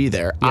deserve to be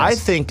there. Yes. I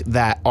think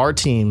that our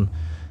team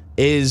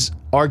is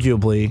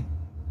arguably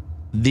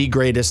the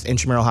greatest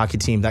intramural hockey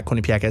team that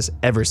Quinnipiac has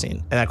ever seen,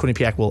 and that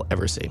Quinnipiac will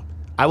ever see.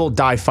 I will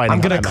die fighting.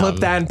 I'm gonna clip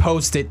that and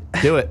post it.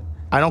 Do it.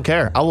 I don't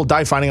care. I will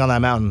die fighting on that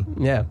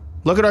mountain. Yeah.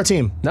 Look at our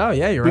team. No,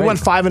 yeah, you're right. We went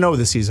 5-0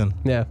 this season.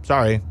 Yeah.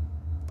 Sorry.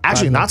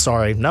 Actually, not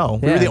sorry. No,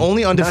 we were the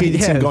only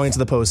undefeated team going into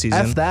the postseason.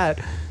 F that.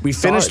 We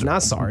finished.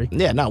 Not sorry.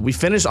 Yeah, no, we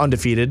finished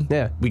undefeated.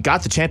 Yeah. We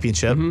got the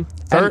championship. And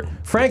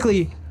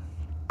frankly,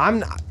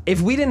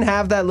 if we didn't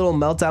have that little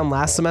meltdown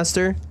last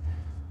semester,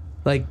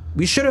 like,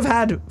 we should have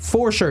had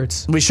 4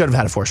 shirts. We should have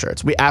had 4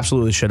 shirts. We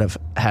absolutely should have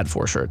had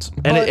 4 shirts.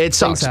 And it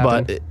sucks,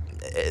 but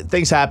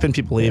things happen.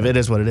 People leave. It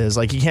is what it is.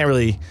 Like, you can't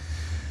really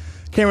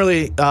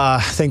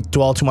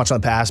dwell too much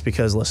on the past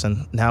because,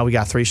 listen, now we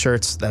got 3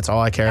 shirts. That's all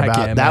I care Heck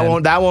about. yeah,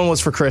 That one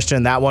was for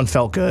Christian. That one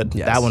felt good.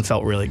 Yes. That one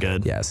felt really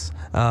good. Yes.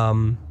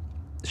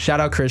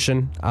 Shout out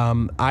Christian.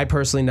 I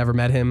personally never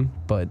met him,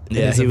 but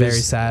Yeah, it is he a was-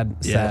 very sad.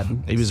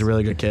 He was a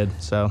really good kid.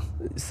 So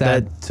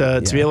Sad.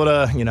 to be able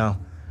to,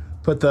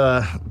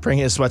 bring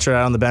his sweatshirt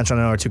out on the bench. I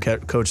know our 2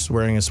 coaches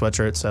wearing his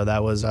sweatshirt, so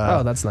that was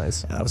Oh, that's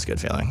nice. that was a good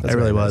feeling. That's It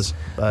really very was.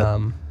 nice.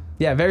 But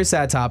Yeah, very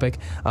sad topic.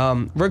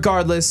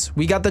 Regardless,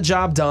 we got the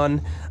job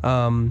done.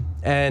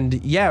 And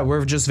yeah,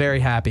 we're just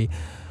very happy.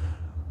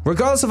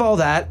 Regardless of all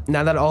that,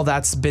 now that all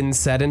that's been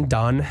said and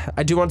done,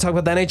 I do want to talk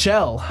about the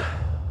NHL.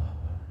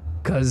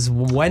 Because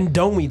when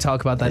don't we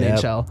talk about the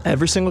NHL?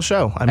 every single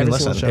show. I mean, Every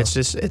listen, single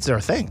show. it's our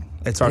thing.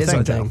 It's our It is thing,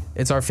 our Joe. thing.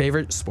 It's our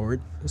favorite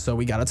sport, so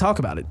we got to talk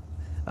about it.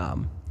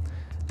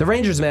 The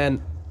Rangers,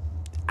 man,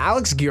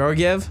 Alex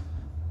Georgiev,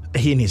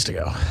 He needs to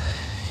go.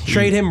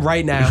 trade him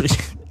right now.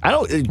 I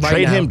don't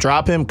trade now. him,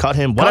 drop him, cut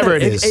him, whatever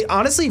it is.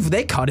 Honestly, if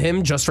they cut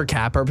him just for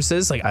cap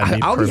purposes, like I'd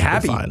be I'll be perfectly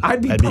happy. fine.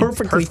 I'd be I'd be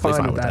perfectly perfectly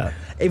fine with that.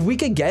 If we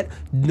could get,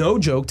 no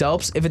joke,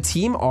 Delps, if a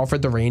team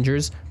offered the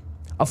Rangers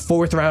a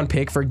 4th round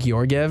pick for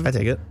Georgiev, I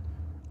take it.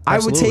 I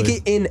would take Absolutely.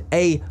 it in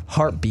a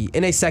heartbeat,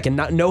 in a second,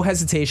 no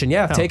hesitation.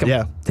 Yeah, take him.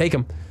 yeah. Take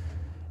him.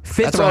 5th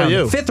That's all round.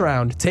 you. 5th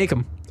round, take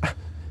him.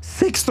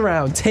 6th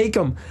round, take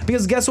him.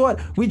 Because guess what?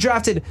 We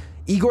drafted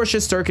Igor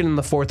Shesterkin in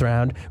the 4th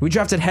round. We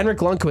drafted Henrik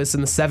Lundqvist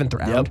in the 7th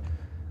round. Yep.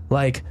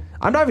 Like,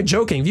 I'm not even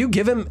joking. If you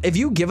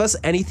give us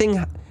any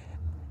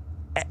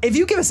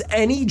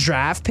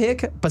draft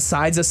pick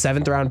besides a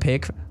 7th round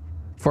pick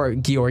for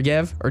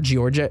Georgiev,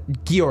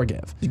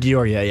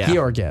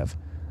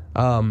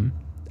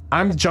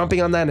 I'm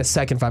jumping on that in a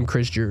second if I'm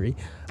Chris Drury.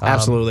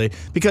 Absolutely.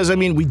 Because, I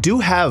mean, we do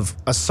have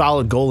a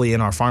solid goalie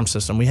in our farm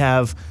system. We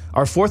have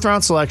our 4th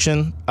round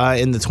selection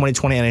in the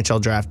 2020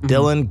 NHL draft,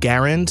 Dylan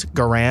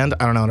Garand.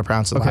 I don't know how to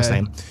pronounce the last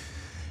Okay. name.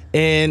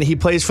 And he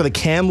plays for the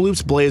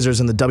Kamloops Blazers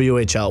in the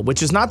WHL,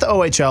 which is not the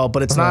OHL,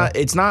 but it's not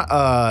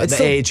the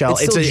still- AHL.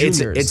 it's still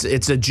juniors.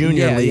 It's a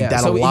junior league that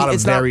So a lot of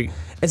it's very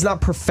it's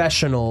not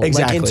professional, like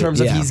Exactly, in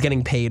terms of yeah. he's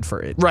getting paid for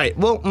it. right.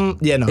 Well,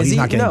 he's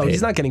not getting paid.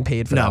 He's not getting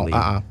paid for that No,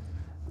 league.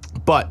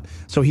 But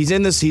so he's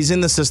in the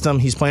system.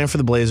 He's playing for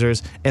the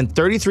Blazers. And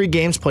 33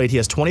 games played, he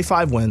has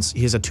 25 wins.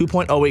 He has a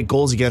 2.08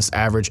 goals against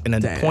average and a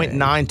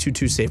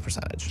 .922 save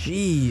percentage.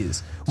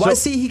 Jeez. Well,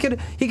 see, he could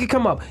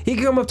come up. He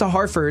could come up to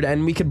Hartford,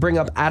 and we could bring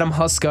up Adam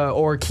Huska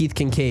or Keith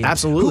Kincaid.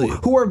 Absolutely.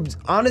 Who are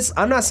honest?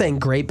 I'm not saying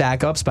great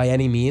backups by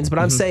any means, but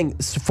I'm saying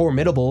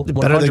formidable.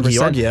 100%. Better than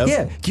Georgiev.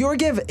 Yeah,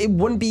 Georgiev. It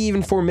wouldn't be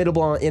even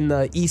formidable in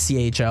the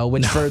ECHL,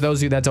 which for those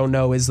of you that don't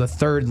know is the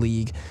 3rd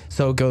league.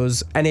 So it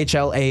goes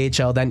NHL,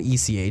 AHL, then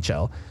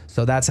ECHL.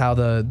 So that's how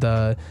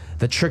the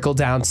trickle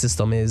down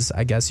system is,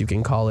 I guess you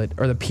can call it,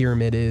 or the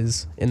pyramid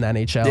is in the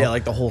NHL. Yeah,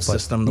 like the whole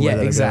system. The way Yeah,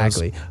 that it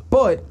exactly. goes.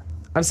 But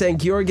I'm saying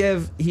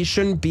Georgiev, he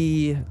shouldn't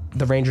be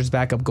the Rangers'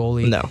 backup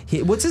goalie. No.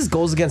 What's his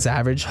goals against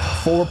average?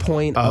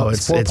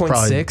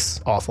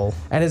 4.6. Awful.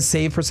 And his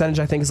save percentage,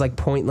 I think, is like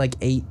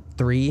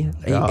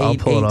 .83, I'll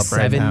pull it up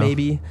right 8.7 now.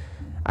 maybe.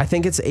 I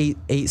think it's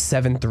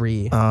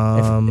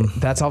 8.73.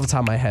 That's off the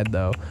top of my head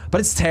though, but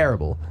it's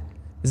terrible.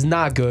 It's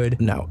not good.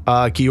 No.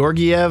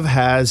 Georgiev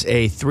has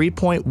a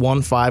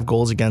 3.15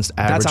 goals against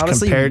average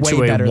honestly compared way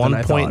to a better than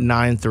I thought.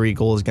 1.93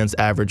 goals against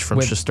average from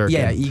Shesterkin.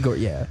 Yeah, Igor.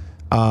 Yeah.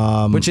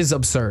 Which is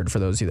absurd for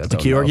those of you that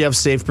don't know. Georgiev's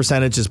save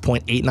percentage is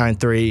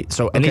 .893.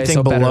 So anything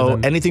so better below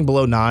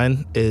than-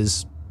 9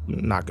 is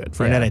not good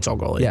for an NHL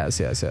goalie. Yes.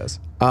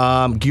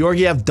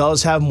 Georgiev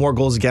does have more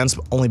goals against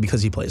only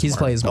because he plays more.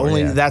 plays more,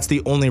 yeah. That's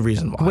the only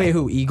reason why. Wait,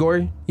 who?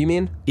 Igor? You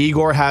mean?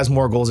 Igor has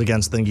more goals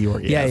against than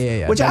Georgiev.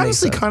 Yeah. Which That makes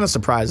honestly sense. kind of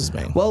surprises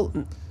me. Well,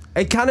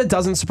 it kind of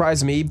doesn't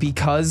surprise me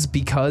because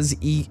Igor's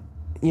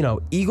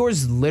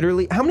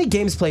literally. How many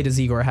games played does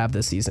Igor have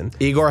this season?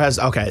 Igor has,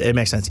 okay, it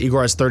makes sense.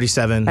 Igor has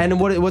 37. And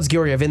what's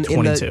Georgiev in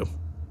 22. In the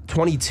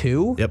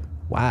 22? Yep.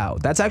 Wow,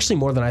 that's actually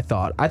more than I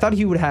thought. I thought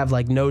he would have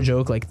like no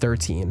joke like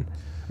 13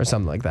 or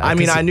something like that. I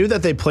mean, 'Cause I knew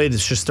that they played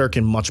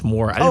Shesterkin much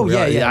more. I didn't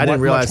yeah, I didn't much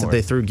realize that more.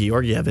 they threw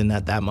Georgiev in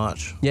that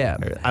much. Yeah.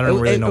 I don't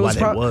really It know why was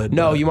they would.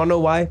 No, but- you want to know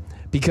why?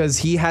 Because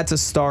he had to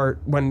start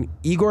when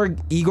Igor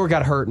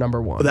got hurt,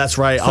 number one. That's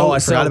right. I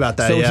forgot about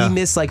that. So yeah. he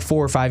missed like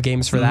 4 or 5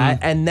 games for that,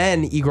 and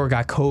then Igor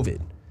got COVID.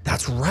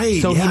 That's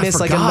right. So yeah, he missed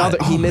I like forgot.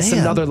 another. He missed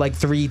man. another like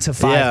 3 to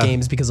 5 Yeah.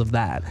 games because of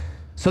that.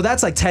 So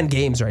that's like 10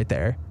 games right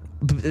there.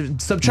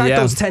 Subtract Yeah.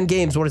 those 10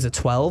 games. What is it?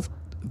 12.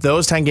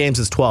 those 10 games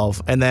is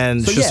 12, and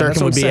then So, yeah, that's Shesterkin what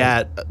would I'm be saying.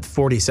 at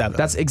 47.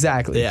 That's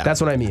exactly. Yeah.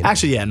 That's what I mean.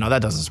 Actually, yeah, no,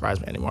 that doesn't surprise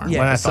me anymore.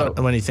 Yeah,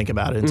 when you think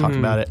about it and talk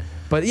about it.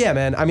 But yeah,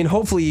 man. I mean,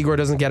 hopefully Igor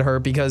doesn't get hurt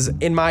because,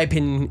 in my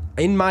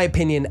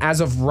opinion,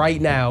 as of right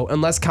now,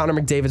 unless Connor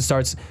McDavid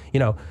starts,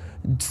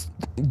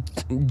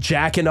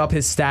 jacking up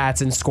his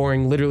stats and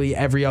scoring literally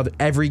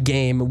every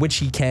game, which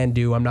he can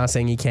do. I'm not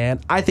saying he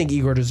can't. I think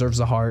Igor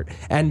deserves a Hart,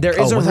 and there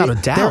is without a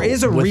doubt. there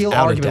is a real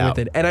Without a argument doubt.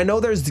 with it. And I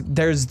know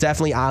there's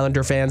definitely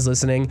Islander fans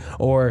listening,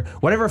 or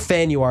whatever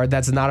fan you are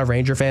that's not a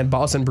Ranger fan,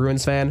 Boston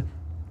Bruins fan.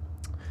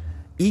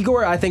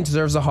 Igor, I think,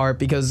 deserves a Hart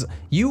because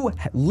you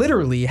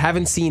literally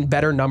haven't seen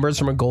better numbers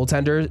from a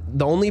goaltender.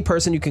 The only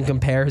person you can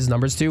compare his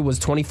numbers to was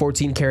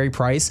 2014 Carey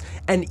Price.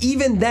 And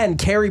even then,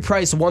 Carey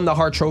Price won the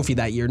Hart Trophy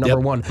that year, number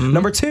one.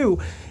 Number two,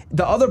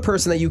 the other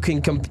person that you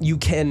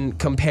can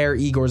compare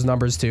Igor's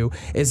numbers to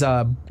is,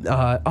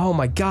 oh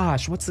my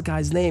gosh, what's the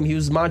guy's name? He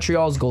was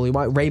Montreal's goalie.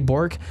 Why, Ray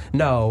Bourque?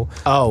 No.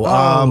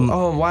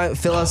 Why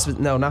Phil Esposito?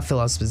 No, not Phil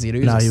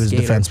Esposito. No, he was a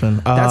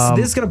defenseman.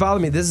 This is gonna bother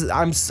me.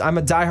 I'm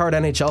a diehard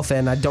NHL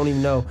fan. I don't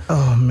even know.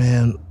 Oh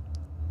man,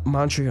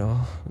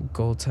 Montreal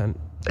goaltender.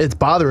 it's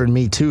bothering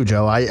me too,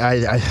 Joe.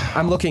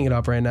 I'm looking it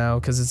up right now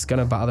because it's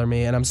gonna bother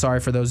me, and I'm sorry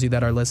for those of you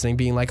that are listening,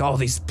 being like, "Oh,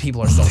 these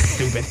people are so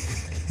stupid."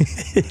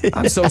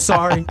 I'm so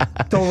sorry.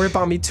 Don't rip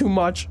on me too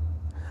much.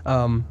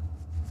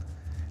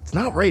 It's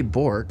not Ray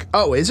Bourque.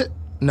 Oh, is it?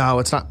 No,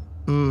 it's not.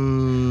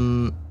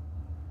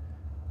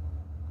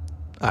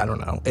 I don't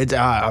know.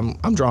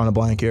 I'm drawing a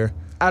blank here.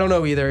 I don't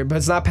know either, but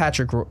it's not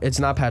Patrick. It's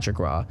not Patrick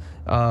Raw.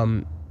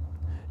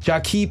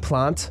 Jacques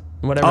Plante.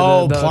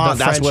 Whatever. Plante.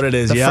 That's what it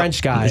is. The yep.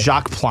 French guy.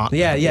 Jacques Plante.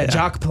 Yeah,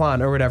 Jacques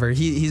Plante or whatever.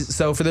 He's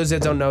so for those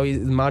that don't know,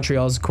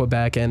 Montreal's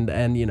Quebec, and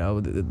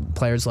the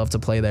players love to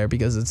play there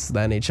because it's the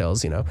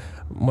NHL's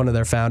one of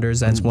their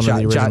founders, and it's one of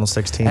the original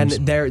 6 teams.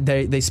 And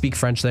they speak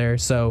French there,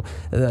 so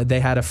they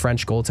had a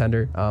French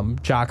goaltender,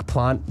 Jacques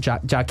Plante,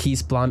 Jacques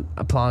Plante.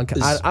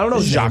 I don't know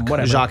his name,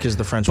 whatever. Jacques is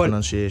the French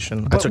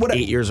pronunciation. I took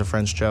 8 years of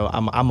French, Joe.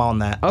 I'm on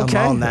that. Okay,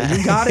 I'm on that.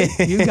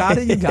 You got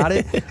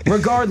it.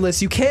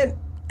 Regardless, you can't.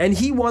 And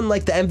he won the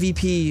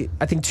MVP,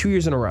 I think 2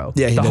 years in a row.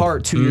 Yeah, he the did.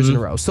 Hart 2 years in a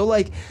row. So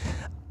I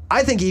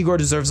think Igor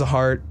deserves a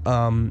Hart.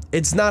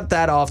 It's not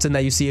that often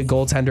that you see a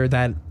goaltender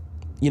that,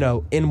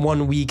 in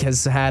 1 week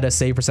has had a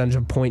save percentage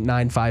of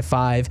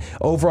 .955.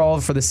 Overall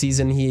for the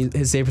season,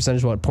 his save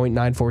percentage was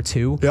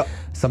 .942. Yep.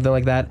 Something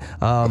like that.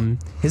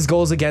 His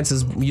goals against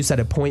is, you said,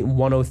 a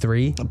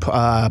 .103.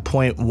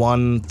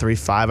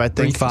 .135, I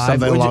think. 35.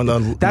 Something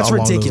along That's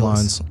along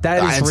ridiculous. Those lines.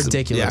 That is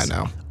ridiculous.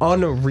 Yeah, I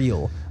know.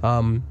 Unreal.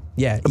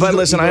 Yeah, but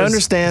listen, I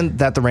understand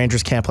that the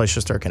Rangers can't play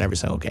Shesterkin every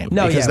single game.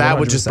 No, because that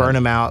would just 100%. burn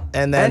him out,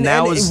 and then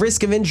that was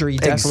risk of injury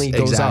definitely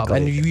goes up, exactly.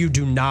 and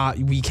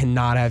we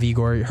cannot have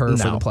Igor hurt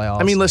for the playoffs.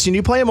 I mean, listen,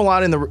 you play him a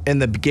lot in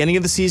the beginning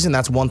of the season.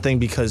 That's one thing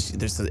because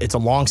it's a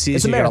long season.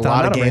 It's a you marathon, got a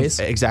lot not of a games.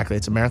 race. Exactly,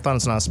 it's a marathon.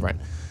 It's not a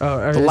sprint. It's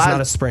not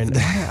a sprint.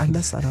 I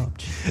messed that up.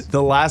 Jeez.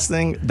 The last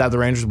thing that the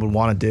Rangers would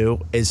want to do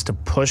is to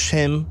push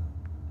him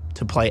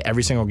to play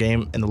every single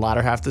game in the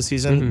latter half of the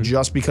season,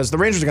 just because the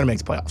Rangers are going to make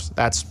the playoffs.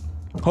 That's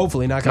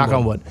hopefully knock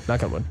on wood.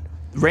 Knock on wood.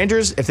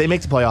 Rangers, if they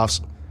make the playoffs,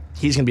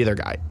 he's going to be their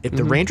guy. If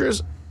the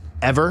Rangers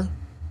ever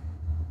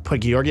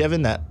put Georgiev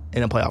in a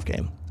playoff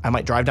game, I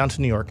might drive down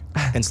to New York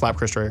and slap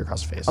Chris Drury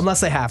across the face.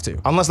 Unless they have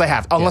to. Unless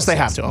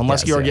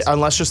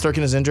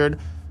Shesterkin is injured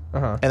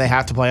and they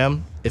have to play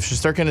him. If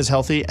Shesterkin is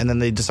healthy and then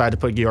they decide to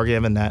put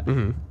Georgiev in net,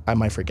 I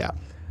might freak out.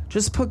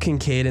 Just put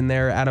Kincaid in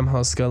there, Adam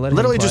Huska. Let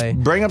Literally him play.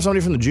 just bring up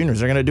somebody from the juniors.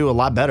 They're going to do a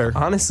lot better.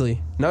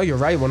 Honestly. No, you're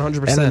right, 100%.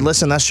 And then,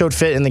 listen, that showed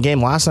fit in the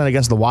game last night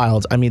against the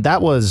Wilds. I mean,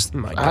 that was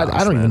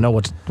I don't even know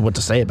what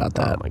to say about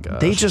that. Oh my gosh.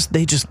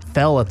 They just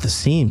fell at the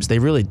seams. They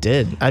really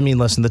did. I mean,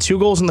 listen, the 2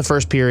 goals in the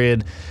first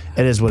period,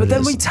 it is what it is. But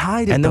then we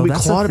tied it, and then we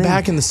that's clawed the it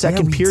back thing. in the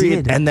second we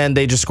period, did. and then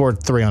they just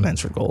scored 3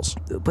 unanswered goals.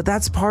 But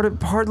that's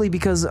partly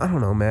because, I don't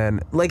know,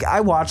 man.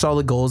 I watched all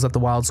the goals that the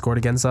Wild scored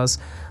against us.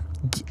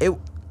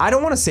 I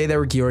don't want to say they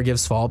were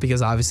Georgiev's fault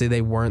because obviously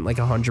they weren't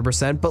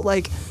 100%, but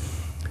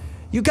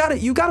you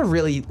gotta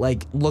really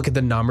look at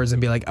the numbers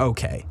and be like,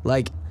 okay,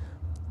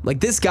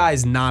 this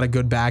guy's not a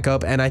good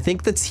backup, and I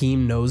think the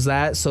team knows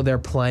that, so they're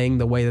playing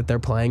the way that they're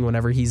playing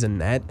whenever he's in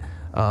net.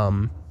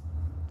 I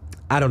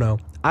don't know.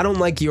 I don't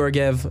like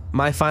Georgiev.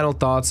 My final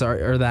thoughts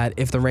are that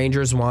if the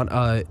Rangers want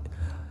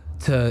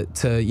to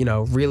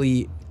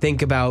really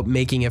think about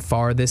making it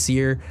far this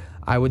year,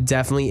 I would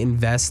definitely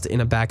invest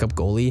in a backup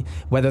goalie,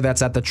 whether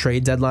that's at the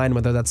trade deadline,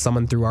 whether that's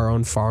someone through our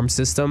own farm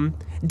system.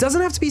 It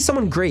doesn't have to be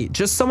someone great,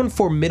 just someone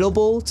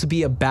formidable to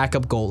be a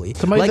backup goalie.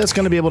 Somebody that's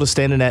going to be able to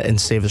stand in net and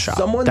save the shot.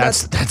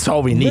 That's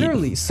all we need.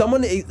 Literally,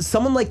 someone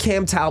like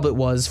Cam Talbot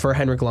was for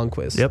Henrik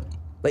Lundqvist. Yep.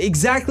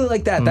 Exactly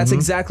like that. That's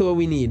exactly what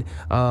we need.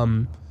 Yeah,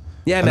 man.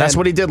 And that's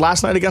what he did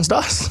last night against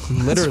us.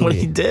 Literally. That's what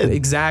he did.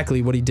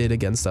 Exactly what he did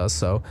against us.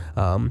 So,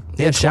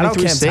 shout out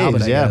Cam saves,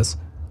 Talbot, I guess.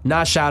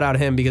 Not shout out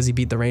him because he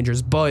beat the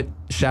Rangers, but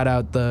shout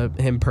out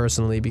him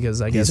personally because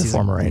I guess he's a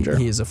former Ranger.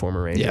 He is a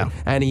former Ranger. Yeah.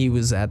 And he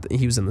was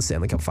in the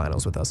Stanley Cup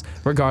Finals with us.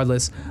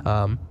 Regardless,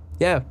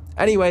 Yeah.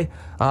 Anyway,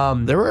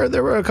 There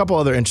were a couple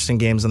other interesting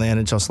games on the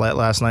NHL slate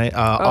last night.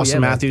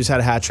 Austin man. Matthews had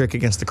a hat trick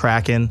against the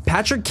Kraken.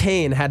 Patrick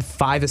Kane had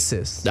 5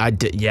 assists.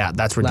 Yeah,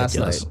 that's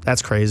ridiculous. night.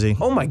 That's crazy.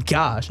 Oh my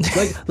gosh!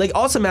 like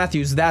Austin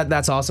Matthews,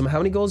 that's awesome. How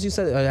many goals you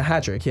said? A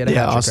hat trick. He had a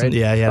hat trick, Austin, right?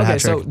 yeah, he had a okay,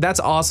 hat trick. so that's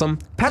awesome.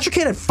 Patrick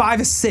Kane had 5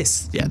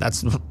 assists. Yeah,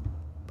 that's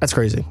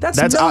crazy. That's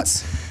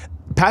nuts.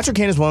 Patrick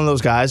Kane is one of those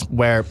guys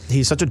where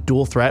he's such a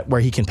dual threat where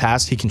he can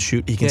pass, he can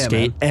shoot, he can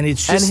skate, man. and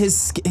it's just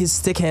his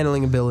stick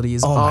handling ability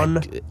is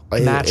unmatchable.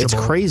 It's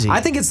crazy. I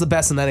think it's the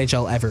best in the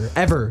NHL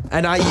ever.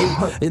 And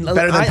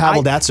Better than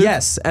Pavel Datsyuk?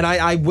 Yes, and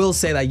I will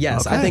say that.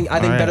 Yes, I think All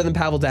right. better than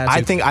Pavel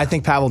Datsyuk. I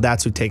think Pavel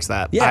Datsyuk takes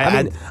that.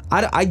 Yeah,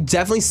 I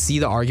definitely see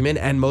the argument,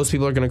 and most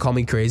people are going to call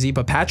me crazy,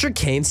 but Patrick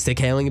Kane's stick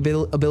handling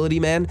ability,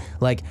 man,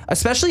 like,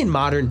 especially in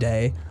modern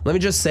day, let me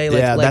just say,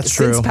 that's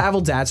since true.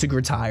 Pavel Datsyuk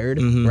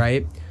retired,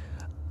 right,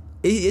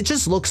 it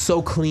just looks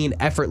so clean,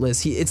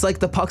 effortless. It's like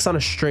the puck's on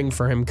a string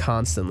for him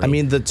constantly. I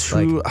mean,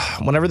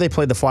 whenever they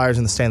played the Flyers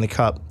in the Stanley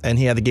Cup, and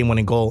he had the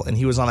game-winning goal, and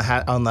he was on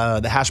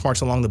the hash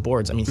marks along the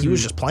boards. I mean, he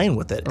was just playing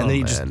with it, and then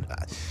he was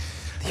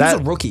a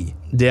rookie,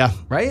 yeah,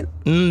 right?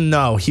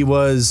 No,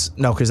 because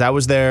that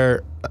was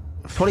their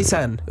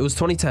 2010. It was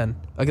 2010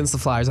 against the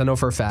Flyers. I know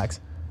for a fact.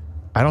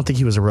 I don't think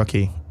he was a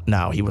rookie.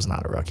 No, he was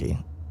not a rookie.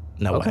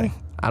 No way.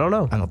 I don't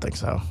know. I don't think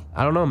so.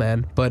 I don't know,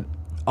 man. But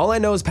all I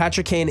know is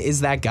Patrick Kane is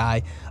that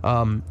guy.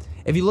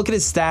 If you look at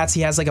his stats,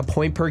 he has like a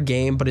point per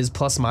game, but his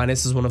plus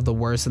minus is one of the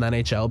worst in the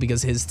NHL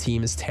because his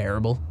team is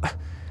terrible.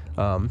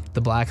 The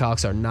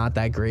Blackhawks are not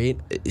that great.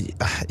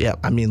 Yeah,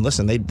 I mean,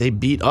 listen, they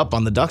beat up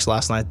on the Ducks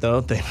last night,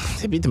 though. They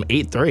beat them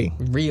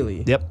 8-3.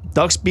 Really? Yep.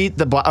 Ducks beat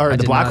the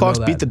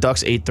Blackhawks beat the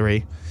Ducks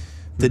 8-3.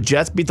 The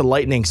Jets beat the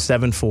Lightning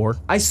 7-4.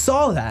 I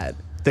saw that.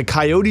 The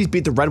Coyotes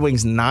beat the Red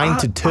Wings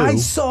 9-2. I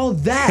saw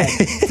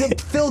that.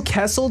 Phil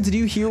Kessel, did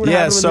you hear what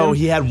happened with him? Yeah, so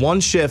he had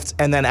one shift,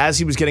 and then as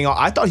he was getting off,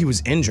 I thought he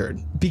was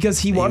injured. Because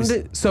he wanted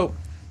to. So,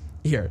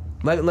 here,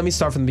 let me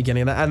start from the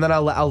beginning, and then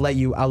I'll let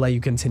you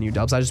continue,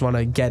 Dubs. I just want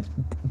to get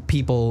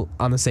people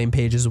on the same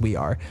page as we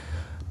are.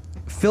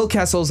 Phil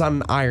Kessel's on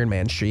an Iron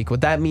Man streak.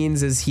 What that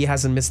means is he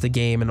hasn't missed a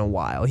game in a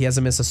while. He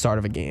hasn't missed a start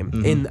of a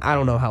game in I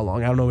don't know how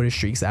long. I don't know what his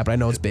streak's at, but I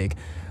know it's big.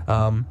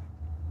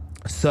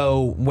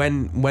 So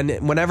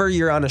whenever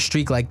you're on a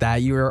streak like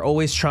that, you are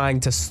always trying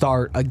to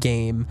start a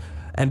game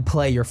and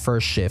play your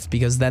first shift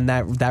because then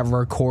that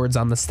records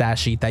on the stat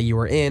sheet that you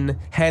were in,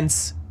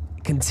 hence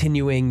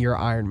continuing your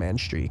Iron Man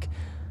streak.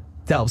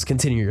 Delbs,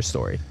 continue your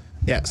story.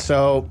 Yeah,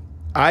 so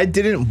I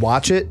didn't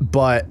watch it,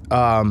 but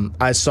I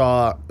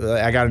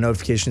got a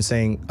notification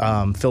saying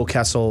Phil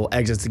Kessel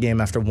exits the game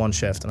after one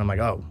shift, and I'm like,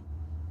 oh,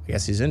 I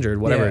guess he's injured,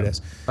 whatever it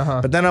is.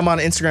 But then I'm on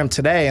Instagram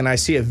today, and I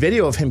see a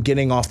video of him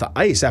getting off the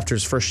ice after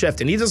his first shift,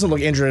 and he doesn't look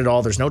injured at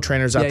all. There's no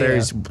trainers out there.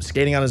 He's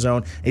skating on his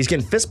own. And he's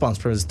getting fist bumps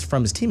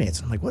from his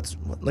teammates. I'm like, what's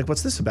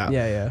this about?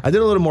 Yeah. I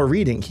did a little more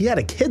reading. He had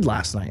a kid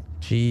last night.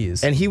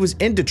 Jeez. And he was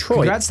in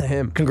Detroit. Congrats to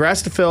him.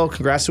 Congrats to Phil.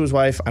 Congrats to his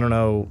wife. I don't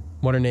know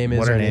what her name is.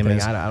 I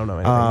don't know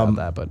anything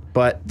about that,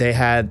 but they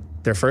had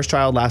their first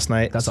child last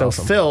night. That's so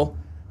awesome. Phil,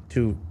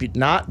 to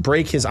not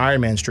break his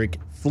Ironman streak,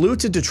 flew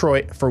to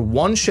Detroit for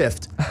one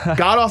shift,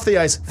 got off the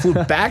ice, flew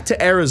back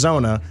to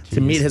Arizona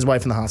to meet his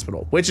wife in the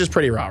hospital, which is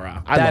pretty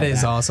rah-rah. That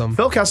is awesome.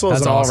 Phil Kessel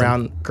is an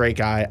all-around great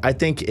guy. I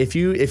think if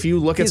you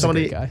look at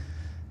somebody, a great guy.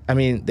 I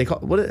mean, they call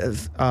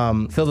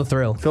Phil the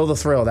Thrill. Phil the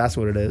Thrill. That's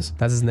what it is.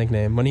 That's his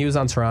nickname when he was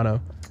on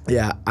Toronto.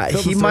 Yeah,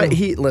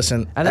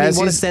 listen. And then he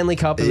won a Stanley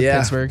Cup with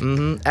Pittsburgh.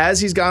 Mm-hmm. As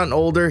he's gotten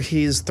older,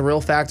 his thrill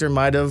factor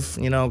might have,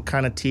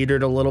 kind of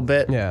teetered a little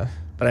bit. Yeah.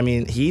 But I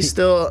mean, he's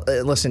still,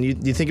 listen,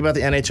 you think about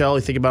the NHL,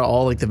 you think about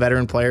all like the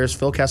veteran players,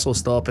 Phil Kessel is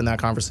still up in that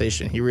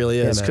conversation. He really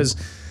is. Because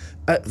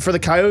for the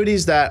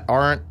Coyotes that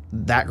aren't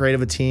that great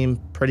of a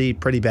team, pretty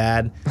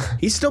bad,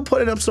 he's still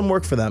putting up some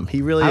work for them.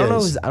 He really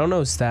is. I don't know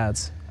his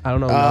stats. I don't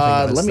know nothing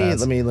about his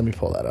stats. Let me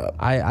pull that up.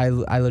 I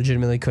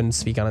legitimately couldn't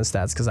speak on his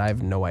stats because I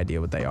have no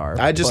idea what they are.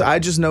 I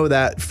just know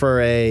that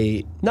for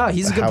a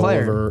he's a good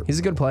player. He's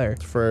a good player.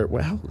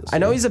 I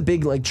know he's a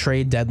big like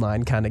trade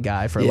deadline kind of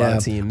guy for a lot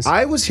of teams.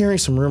 I was hearing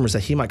some rumors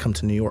that he might come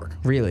to New York.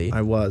 Really?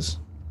 I was.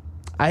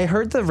 I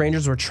heard the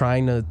Rangers were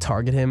trying to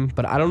target him,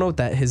 but I don't know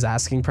what his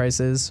asking price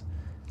is.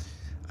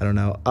 I don't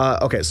know.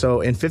 Okay, so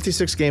in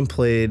 56 game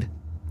played.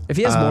 If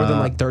he has more than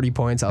like 30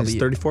 points, I'll be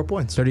 34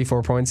 points.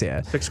 34 points,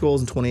 yeah. 6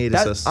 goals and 28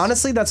 assists.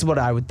 Honestly, that's what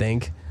I would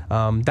think.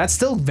 That's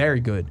still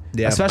very good.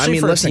 Yeah, especially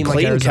for a team like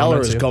Clayton Arizona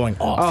Keller is going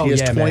off. Oh, he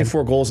has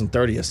 24 goals and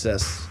 30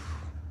 assists.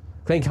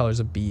 Clayton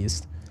Keller's a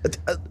beast.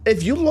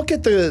 If you look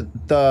at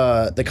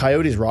the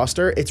Coyotes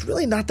roster, it's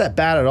really not that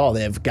bad at all.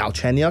 They have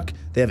Galchenyuk,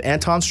 they have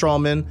Anton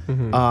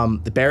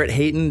Strawman, the Barrett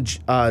Hayton,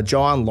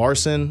 Johan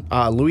Larson,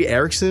 Louis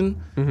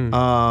Eriksson.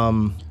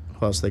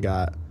 Who else they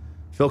got?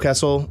 Phil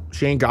Kessel,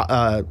 Shane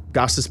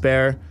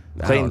Gostisbehere,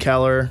 Clayton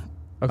Keller.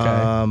 Okay.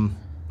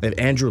 They have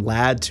Andrew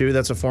Ladd too.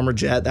 That's a former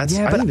Jet. I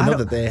didn't even know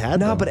that they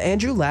had. No, but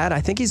Andrew Ladd, I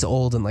think he's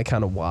old and like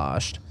kind of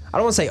washed. I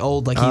don't want to say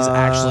old like he's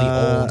actually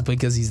old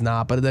because he's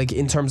not, but like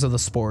in terms of the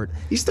sport,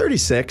 he's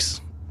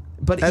 36.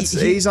 But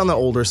he's on the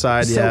older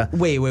side, yeah.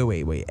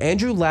 Wait.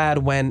 Andrew Ladd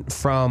went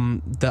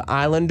from the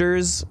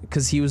Islanders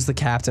because he was the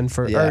captain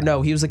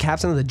he was the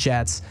captain of the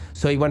Jets.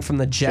 So he went from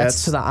the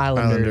Jets to the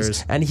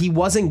Islanders, and he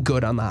wasn't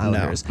good on the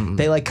Islanders. No.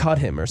 They like cut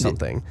him or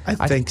something.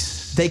 I think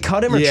they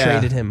cut him or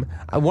traded him.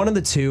 One of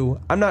the two.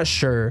 I'm not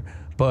sure.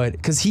 But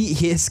because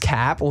his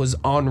cap was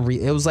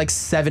unreal, it was like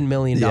 $7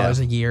 million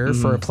a year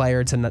for a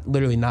player to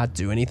literally not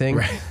do anything,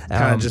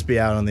 kind of just be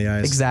out on the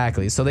ice.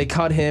 Exactly. So they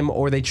cut him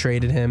or they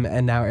traded him,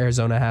 and now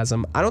Arizona has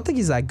him. I don't think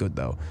he's that good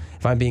though,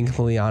 if I'm being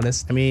completely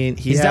honest. I mean,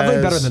 he's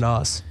definitely better than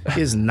us.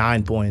 He has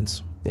 9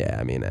 points. Yeah,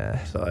 I mean,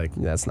 so like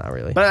that's not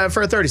really. But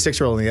for a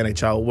 36-year-old in the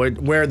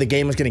NHL, where the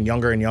game is getting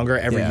younger and younger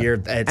every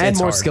year, it's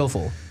more hard.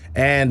 Skillful.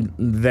 And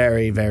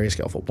very, very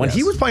skillful. When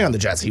he was playing on the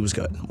Jets, he was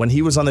good. When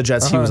he was on the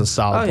Jets, he was a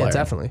solid player. Yeah,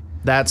 definitely.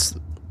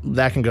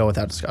 That can go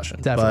without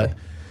discussion. Definitely. But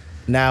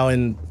now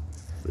in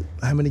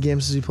how many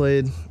games has he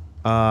played?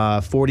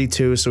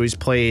 42. So he's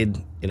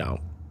played,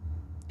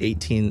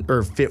 18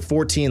 or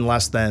 14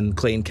 less than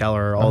Clayton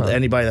Keller.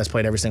 Anybody that's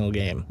played every single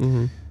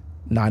game.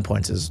 9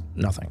 points is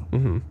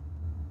nothing.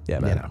 Yeah,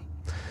 man.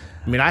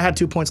 I mean, I had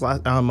 2 points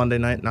on Monday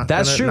night.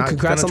 That's true.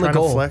 Congrats on the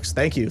goal. Flex.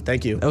 Thank you.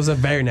 That was a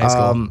very nice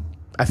goal.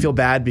 I feel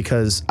bad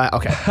because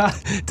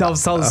tell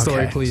the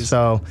story, please.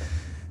 So,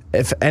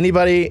 if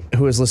anybody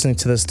who is listening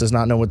to this does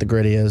not know what the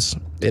Gritty is,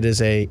 it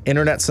is a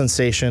internet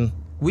sensation.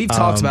 We've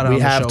talked about it.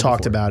 We have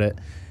talked about it,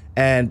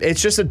 and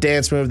it's just a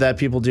dance move that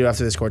people do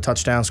after they score a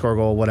touchdown, score a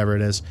goal, whatever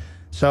it is.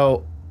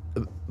 So,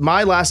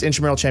 my last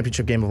intramural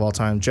championship game of all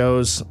time,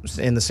 Joe's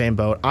in the same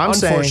boat.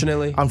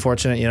 Unfortunate,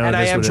 and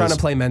I am trying to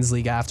play men's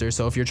league after.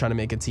 So if you're trying to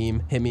make a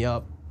team, hit me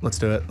up. Let's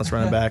do it. Let's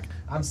run it back.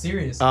 I'm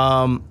serious.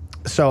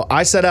 So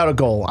I set out a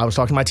goal. I was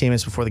talking to my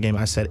teammates before the game.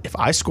 I said, if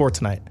I score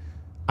tonight,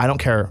 I don't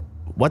care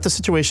what the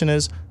situation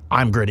is,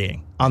 I'm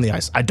grittying on the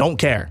ice. I don't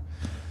care.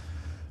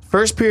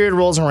 First period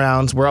rolls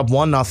around. We're up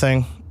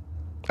 1-0.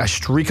 I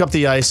streak up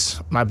the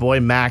ice. My boy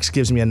Max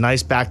gives me a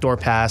nice backdoor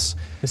pass.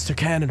 Mr.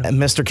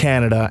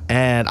 Canada.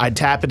 And I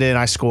tap it in.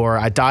 I score.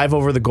 I dive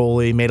over the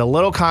goalie, made a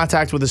little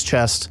contact with his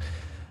chest,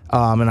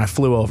 and I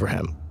flew over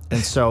him.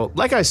 And so,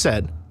 I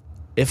said,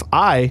 if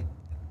I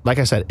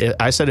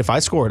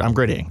scored, I'm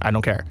grittying. I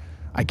don't care.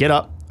 I get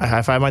up, I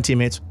high-five my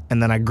teammates,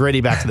 and then I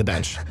gritty back to the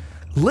bench.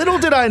 Little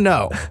did I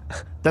know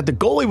that the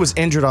goalie was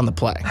injured on the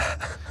play.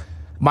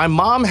 My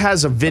mom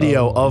has a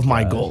video of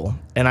my goal,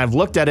 and I've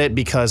looked at it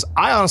because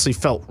I honestly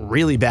felt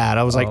really bad.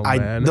 I was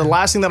the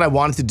last thing that I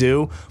wanted to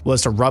do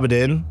was to rub it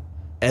in,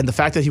 and the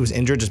fact that he was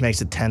injured just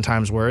makes it 10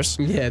 times worse.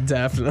 Yeah,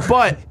 definitely.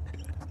 But,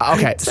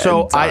 okay,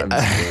 so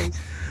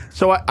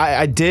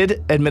I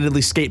did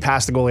admittedly skate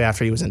past the goalie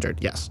after he was injured,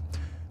 yes.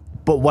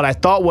 But what I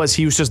thought was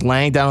he was just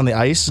laying down on the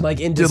ice, like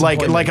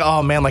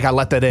oh man, I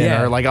let that in,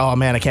 or oh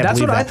man, I can't believe that.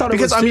 That's what I thought.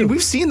 Because I mean,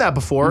 we've seen that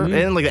before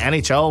in the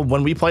NHL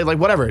when we played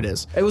whatever it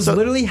is. It was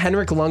literally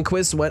Henrik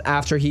Lundqvist went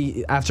after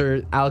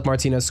Alec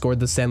Martinez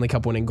scored the Stanley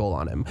Cup winning goal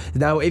on him.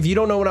 Now, if you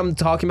don't know what I'm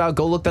talking about,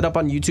 go look that up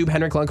on YouTube.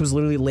 Henrik Lundqvist was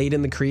literally laid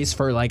in the crease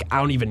for I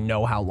don't even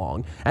know how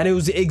long, and it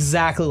was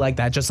exactly like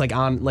that, just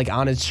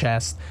on his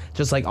chest,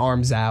 just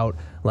arms out.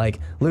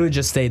 Literally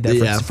just stayed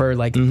there for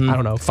I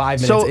don't know,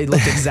 5 minutes. So, it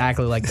looked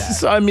exactly like that.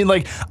 So, I mean,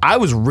 I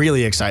was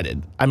really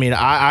excited. I mean,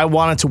 I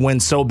wanted to win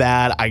so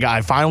bad.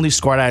 I finally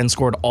scored. I hadn't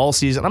scored all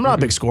season. I'm not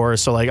a big scorer,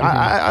 so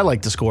I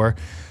like to score.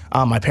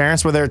 My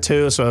parents were there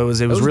too, so it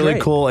was really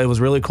great. cool. It was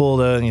really cool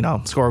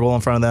to, score a goal in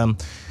front of them.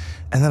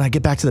 And then I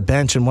get back to the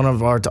bench, and one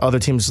of our other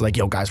teams is like,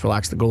 yo, guys,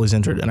 relax. The goalie's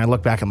injured. And I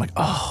look back, I'm like,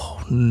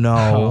 oh,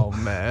 no. Oh,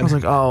 man. I was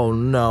like, oh,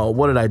 no.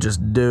 What did I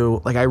just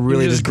do? I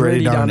really just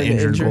gritted down an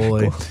injured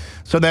goalie.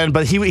 So then,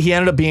 but he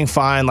ended up being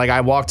fine. I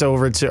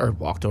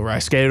I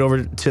skated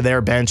over to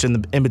their bench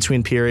in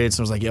between periods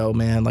and was like, yo,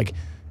 man,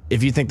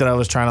 if you think that I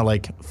was trying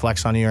to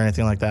flex on you or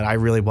anything like that, I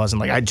really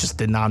wasn't. I just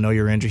did not know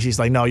you were injured. He's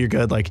like, no, you're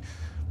good.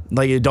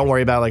 Don't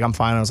worry about it. I'm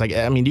fine. I was like,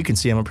 I mean, you can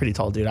see I'm a pretty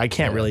tall dude. I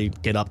can't really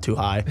get up too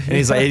high. And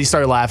he's he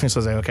started laughing. So I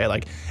was like,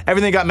 okay,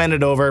 everything got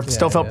mended over.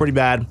 Still felt pretty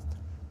bad.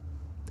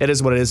 It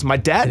is what it is. My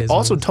dad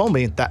also told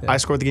me that I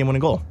scored the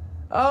game-winning goal.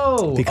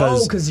 Oh,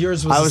 because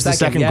yours was I was the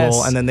second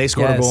goal, and then they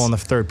scored a goal in the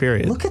third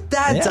period. Look at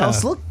that,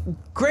 Dels. Look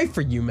great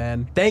for you,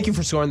 man. Thank you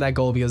for scoring that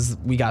goal because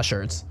we got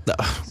shirts.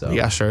 We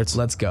got shirts.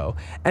 Let's go.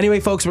 Anyway,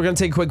 folks, we're gonna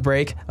take a quick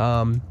break.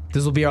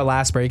 This will be our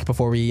last break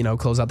before we,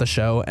 close out the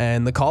show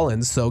and the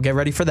call-ins. So get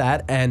ready for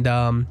that,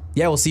 and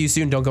we'll see you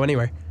soon. Don't go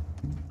anywhere.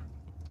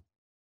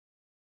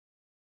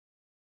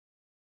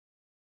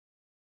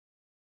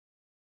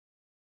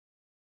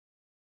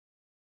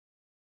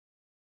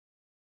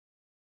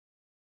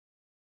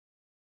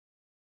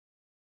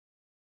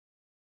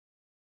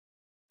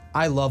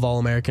 I love All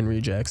American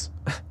Rejects.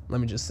 Let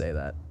me just say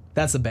that.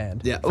 That's a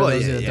band. Yeah. For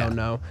those that don't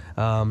know.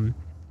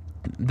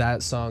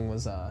 That song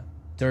was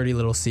Dirty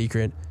Little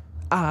Secret.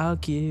 I'll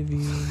give you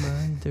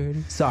my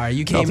dirty... Sorry,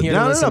 you came here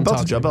to listen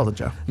to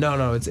Joe.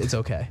 No, it's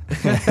okay.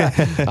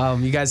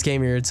 You guys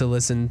came here to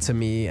listen to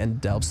me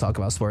and Delps talk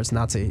about sports,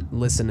 not to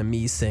listen to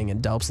me sing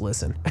and Delps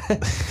listen.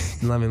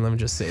 let me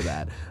just say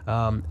that.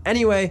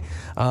 Anyway,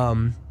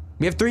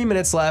 we have 3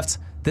 minutes left.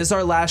 this is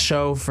our last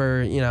show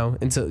for,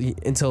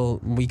 until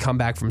we come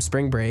back from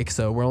spring break.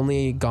 So we're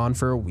only gone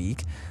for a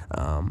week.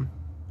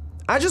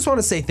 I just want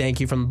to say thank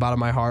you from the bottom of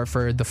my heart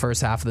for the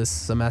first half of this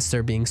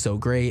semester being so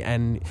great,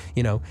 and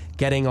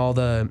getting all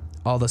the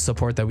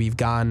support that we've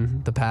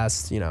gotten the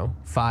past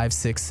 5,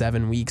 6,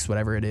 7 weeks,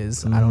 whatever it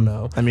is. I don't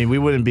know. I mean, we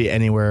wouldn't be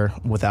anywhere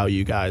without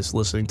you guys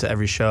listening to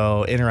every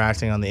show,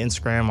 interacting on the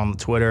Instagram, on the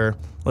Twitter,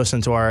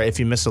 listening to if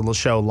you missed a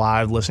show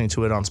live, listening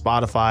to it on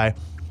Spotify.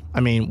 I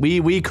mean,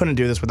 we couldn't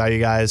do this without you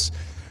guys.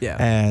 Yeah.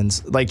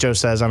 And like Joe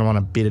says, I don't want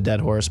to beat a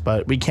dead horse,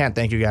 but we can't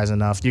thank you guys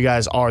enough. You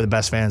guys are the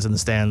best fans in the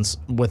stands,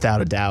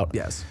 without a doubt.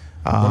 Yes,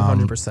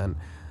 100%.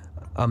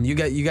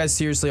 You guys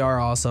seriously are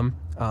awesome.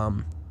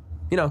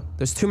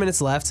 There's 2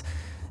 minutes left.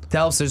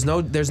 Delps,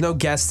 there's no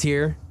guest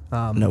here.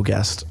 No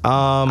guest.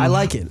 I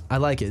like it.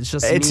 It's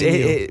just me and you.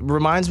 It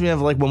reminds me of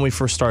like when we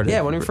first started.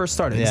 Yeah, when we first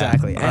started, Yeah.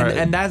 exactly.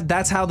 And Right.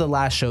 that's how the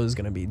last show is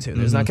gonna be too.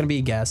 There's not gonna be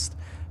a guest,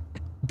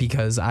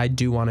 because I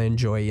do want to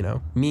enjoy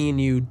me and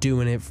you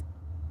doing it.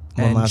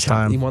 One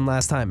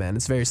last time, man.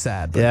 It's very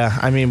sad. But Yeah,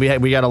 I mean,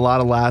 we got a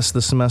lot of last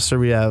this semester.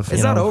 We have.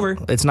 It's not over.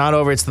 It's not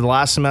over. It's the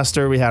last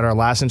semester. We had our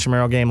last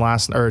intramural game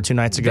 2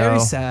 nights ago. Very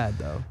sad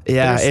though.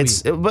 Yeah,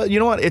 Bittersweet. but you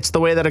know what? It's the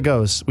way that it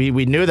goes. We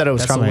knew that it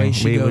was That's the coming. way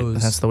she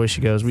goes. That's the way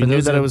she goes. We For knew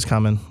those that that- it was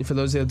coming. For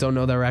those that don't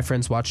know that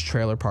reference, watch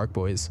Trailer Park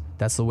Boys.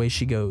 That's the way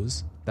she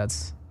goes.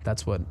 That's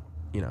what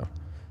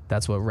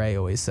that's what Ray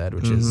always said,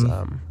 which is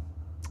a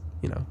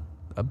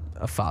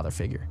father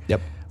figure.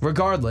 Yep.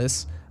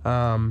 Regardless,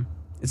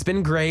 it's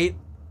been great.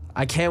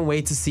 I can't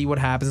wait to see what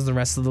happens the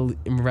rest of the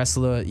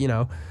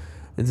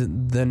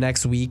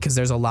next week, because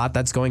there's a lot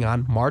that's going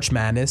on. March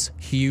Madness,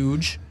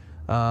 huge.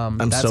 I'm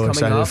that's so coming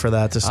excited up. for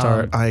that to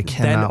start. I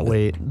cannot Then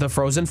wait. The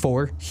Frozen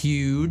Four,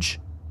 huge.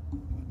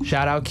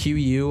 Shout out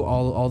QU,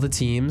 all the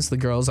teams. The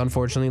girls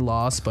unfortunately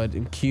lost, but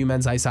Q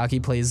men's ice hockey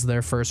plays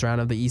their first round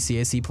of the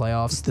ECAC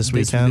playoffs This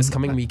weekend? this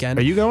coming weekend.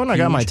 Are you going? I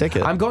got my Huge.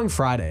 ticket. I'm going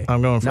Friday.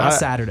 I'm going not Fri-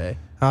 Saturday.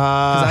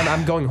 'Cause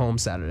I'm going home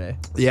Saturday.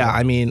 Yeah,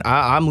 I mean,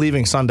 I'm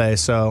leaving Sunday,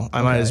 so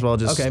I might Okay. as well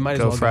just might as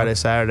go well go. Friday,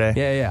 Saturday.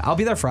 Yeah. I'll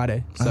be there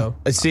Friday. So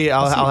See,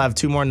 I'll have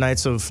 2 more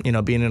nights of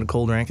being in a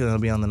cold rink, and then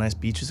I'll be on the nice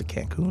beaches of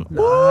Cancun.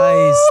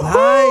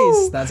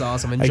 nice. That's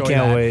awesome. Enjoy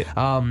can't that. wait.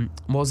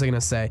 What was I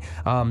gonna say?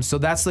 So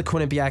that's the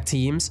Quinnipiac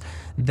teams.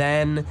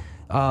 Then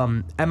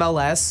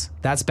MLS,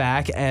 that's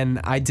back, and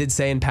I did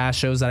say in past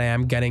shows that I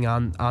am getting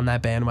on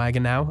that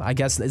bandwagon now. I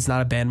guess it's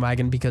not a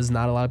bandwagon because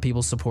not a lot of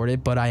people support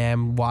it, but I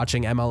am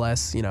watching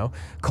MLS,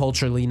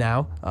 culturally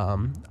now.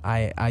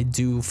 I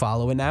do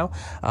follow it now.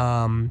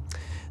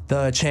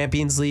 The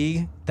Champions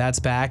League, that's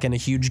back, and a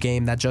huge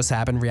game that just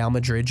happened. Real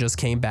Madrid just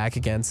came back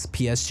against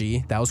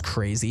PSG. That was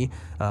crazy.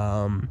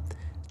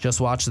 Just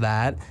watched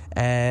that.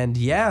 And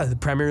yeah, the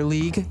Premier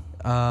League,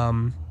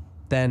 then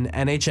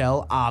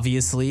NHL,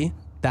 obviously.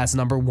 That's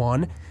number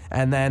 1.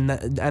 And then the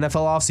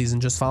NFL offseason,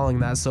 just following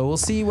that. So we'll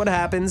see what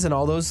happens in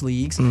all those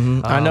leagues.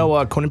 I know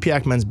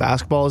Quinnipiac men's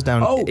basketball is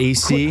down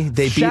AC.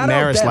 They beat shout out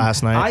Marist them.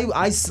 last night.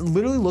 I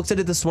literally looked at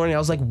it this morning. I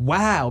was like,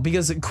 wow,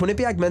 because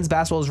Quinnipiac men's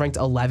basketball is ranked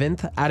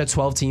 11th out of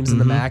 12 teams in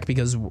the MAC,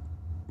 because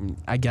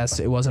I guess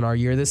it wasn't our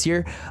year this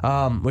year,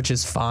 which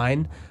is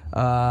fine.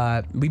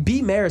 We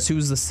beat Marist,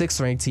 who's the 6th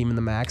ranked team in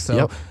the MAC. So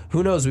Yep.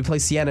 who knows? We play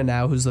Siena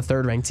now, who's the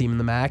 3rd ranked team in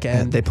the MAC,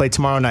 and They play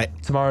tomorrow night.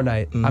 tomorrow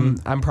night.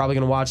 I'm probably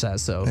gonna watch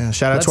that. So Yeah,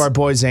 shout out to our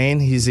boy Zane.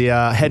 He's the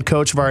head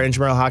coach of our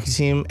intramural hockey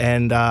team,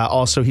 and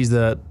also he's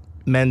the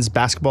men's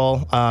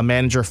basketball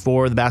manager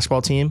for the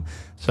basketball team.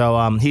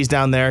 So he's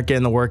down there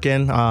getting the work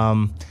in.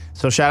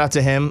 So shout out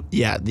to him.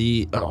 Yeah,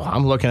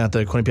 I'm looking at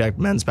the Quinnipiac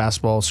men's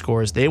basketball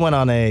scores. They went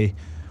on a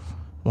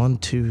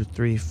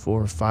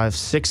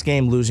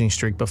 6-game losing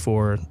streak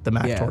before the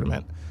MAC Yeah.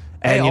 tournament.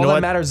 Hey, And all you know that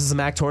what? matters is the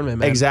MAC tournament,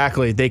 man.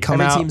 Exactly. They come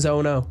Every out. team's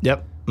 0-0.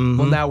 Yep. Mhm.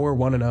 Well, now we're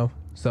 1-0.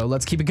 So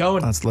let's keep it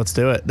going. Let's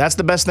do it. That's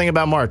the best thing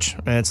about March.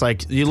 And it's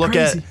like you look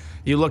Crazy. at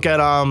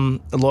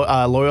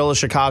Loyola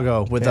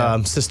Chicago with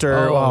Yeah.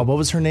 sister. Oh, What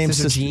was her name?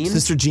 Sister Jean?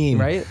 Sister Jean.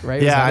 Right? Is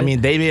Yeah, that I it?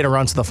 mean they made a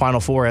run to the Final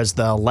Four as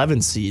the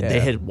 11th seed. They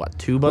Yeah. hit what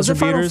 2 Was buzzer it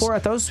Final beaters? Four? I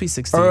thought it was Sweet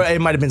 16. Or it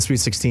might have been Sweet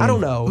 16. I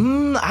don't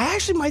know. I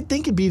actually might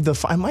think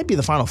it might be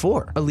the Final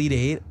Four. Elite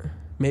 8.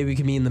 Maybe we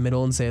can be in the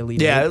middle and say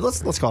Elite 8. Yeah,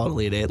 let's call it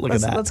Elite 8. Look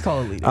at that. Let's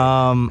call it Elite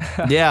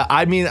 8. Yeah,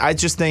 I mean I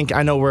just think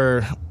I know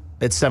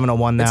it's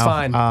 7:01 now. It's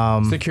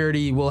fine.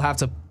 Security will have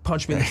to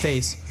punch me in the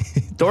face.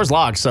 Door's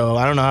locked, so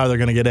I don't know how they're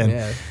gonna get in.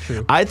 Yeah,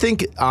 true. I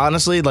think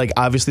honestly,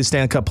 obviously,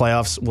 Stanley Cup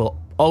playoffs will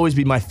always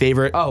be my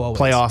favorite always.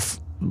 playoff,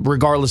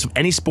 regardless of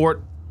any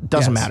sport.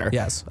 Doesn't Yes, matter.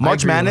 yes. I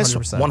March agree Madness,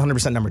 100%.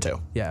 100% number 2,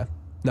 Yeah.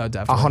 No,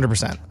 definitely.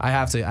 100%. I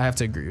have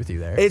to agree with you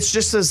there. It's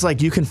just as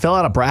you can fill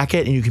out a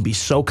bracket and you can be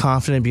so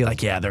confident and be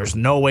like, yeah, there's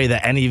no way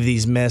that any of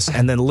these miss,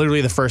 and then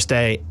literally the first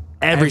day,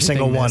 every Everything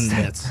single one missed.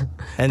 hits,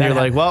 and you're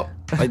like, well,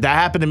 that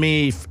happened to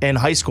me in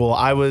high school.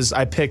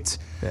 I picked.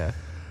 Yeah.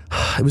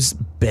 It was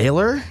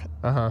Baylor.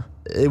 Uh-huh.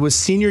 It was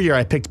senior year.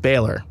 I picked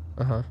Baylor.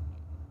 Uh-huh.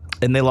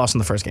 And they lost in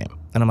the first game.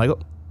 And I'm like, oh,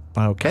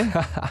 okay,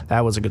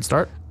 that was a good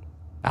start.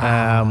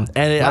 And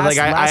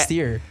Last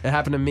year it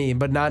happened to me,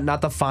 but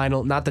not the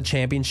final, not the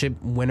championship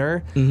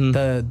winner. Mm-hmm.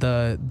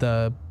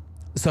 The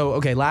So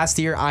okay, last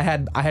year I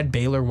had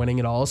Baylor winning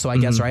it all, so I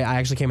guess right. I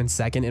actually came in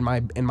second in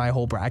my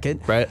whole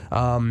bracket. Right.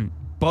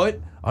 But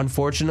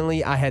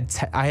unfortunately, I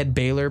had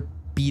Baylor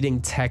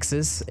beating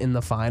Texas in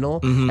the final,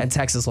 and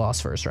Texas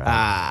lost first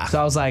round. So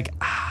I was like,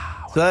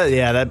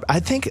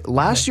 I think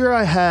last year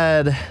I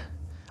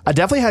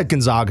definitely had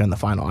Gonzaga in the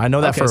final. I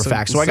know that for a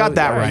fact. So I got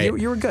that right.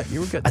 You were good.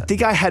 You were good. I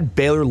think I had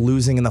Baylor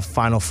losing in the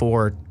Final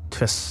Four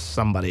to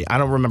somebody. I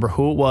don't remember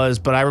who it was,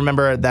 but I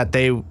remember that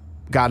they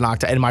got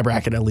knocked out, in my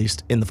bracket at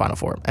least, in the Final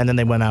Four. And then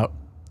they went out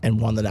and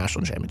won the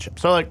national championship.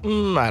 So like,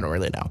 I don't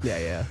really know.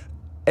 Yeah.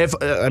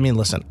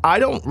 Listen, I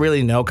don't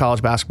really know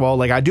college basketball.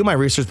 Like, I do my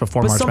research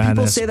before March Madness. But some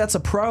people say that's a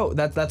pro.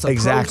 That's a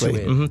exactly.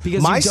 pro to it.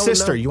 Because my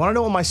sister, you want to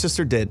know what my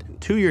sister did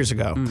 2 years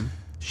ago?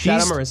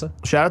 Shout out Marissa.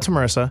 Shout out to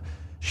Marissa.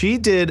 She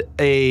did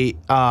a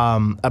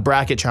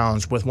bracket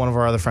challenge with one of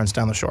our other friends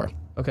down the shore.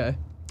 Okay.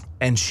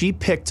 And she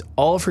picked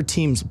all of her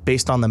teams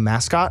based on the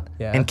mascot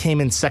and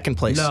came in second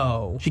place.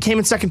 No. She came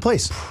in second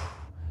place.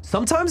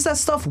 Sometimes that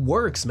stuff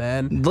works,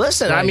 man.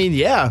 Listen, like, I mean,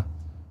 yeah.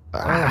 Oh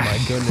my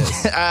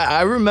goodness.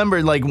 I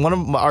remember, like, one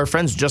of our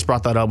friends just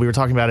brought that up. We were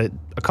talking about it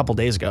a couple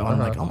days ago. I'm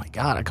like, oh my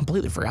God, I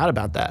completely forgot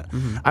about that.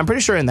 I'm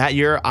pretty sure in that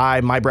year,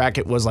 my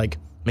bracket was like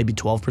maybe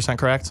 12%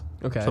 correct.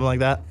 Okay. Something like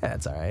that. Yeah,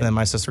 that's all right. And then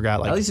my sister got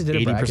like at least you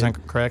did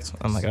 80% correct.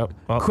 I'm like, oh,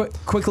 well.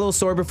 Quick little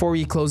story before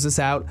we close this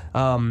out.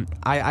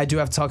 I do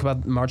have to talk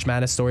about March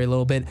Madness story a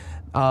little bit.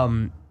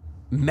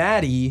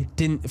 Maddie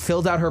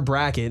filled out her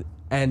bracket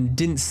and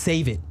didn't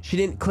save it. She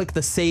didn't click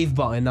the save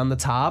button on the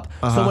top.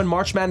 So when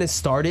March Madness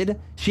started,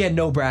 she had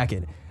no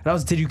bracket.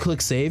 And did you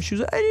click save? She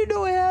was like, I didn't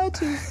know I had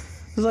to.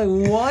 I was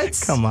like,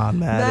 what? Come on,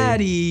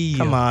 Maddie.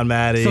 Come on,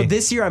 Maddie. So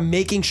this year I'm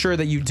making sure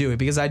that you do it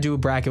because I do a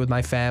bracket with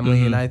my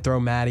family and I throw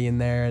Maddie in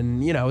there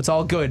and, it's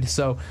all good.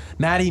 So,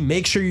 Maddie,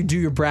 make sure you do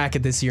your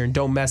bracket this year and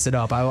don't mess it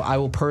up. I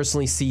will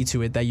personally see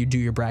to it that you do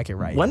your bracket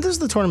right. When does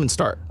the tournament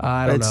start?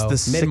 I don't know.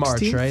 The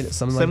mid-March, right?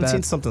 Something like that.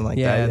 17th, something like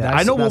that. Yeah.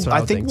 I know.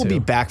 I think we'll be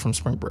back from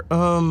spring break.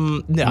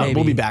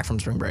 We'll be back from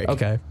spring break.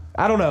 Okay.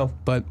 I don't know,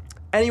 but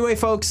anyway,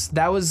 folks,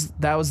 that was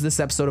this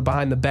episode of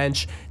Behind the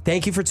Bench.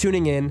 Thank you for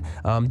tuning in.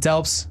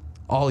 Delps,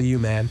 all you,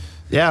 man.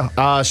 Yeah.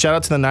 Shout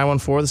out to the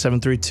 914, the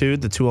 732,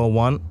 the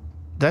 201.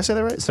 Did I say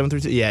that right?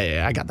 732?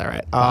 Yeah, I got that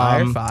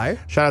right. Fire.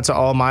 Shout out to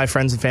all my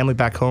friends and family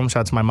back home.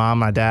 Shout out to my mom,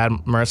 my dad,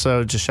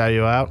 Marissa. Just shout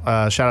you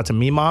out. Shout out to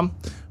me, Mom.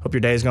 Hope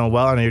your day is going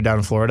well. I know you're down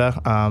in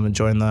Florida,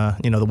 enjoying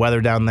the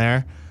weather down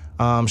there.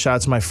 Shout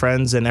out to my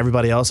friends and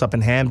everybody else up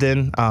in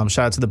Hamden. Shout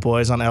out to the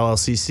boys on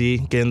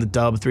LLCC getting the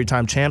dub,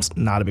 3-time champs.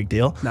 Not a big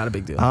deal. Not a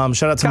big deal.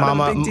 Shout out to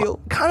Mama. Kind of a big deal.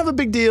 Kind of a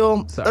big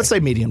deal. Sorry. Let's say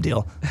medium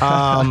deal.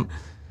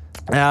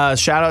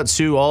 Shout out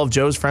to all of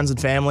Joe's friends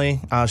and family.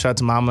 Shout out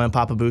to Mama and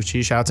Papa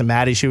Bucci. Shout out to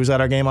Maddie. She was at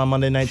our game on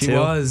Monday night too.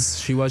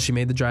 She was. She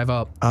made the drive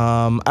up.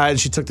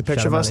 She took the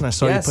picture of us, and I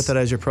saw you put that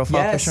as your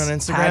profile picture on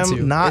Instagram. Had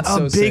to. Not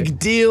a big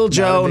deal,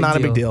 Joe. Not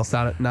a big deal. It's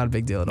not a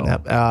big deal at all.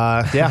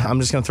 Yep. I'm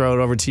just gonna throw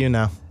it over to you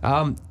now.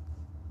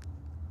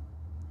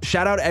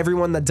 Shout out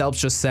everyone that Delps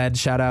just said.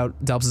 Shout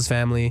out Delps'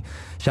 family.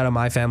 Shout out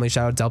my family.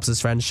 Shout out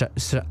Delps' friends. Shout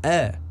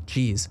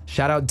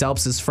out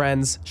Delps'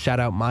 friends. Shout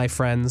out my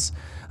friends.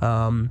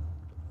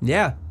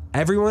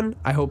 Everyone,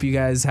 I hope you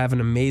guys have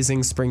an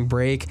amazing spring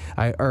break.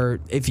 Or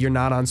if you're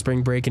not on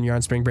spring break and you're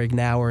on spring break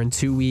now or in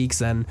 2 weeks,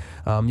 then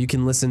you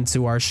can listen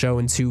to our show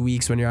in 2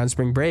 weeks when you're on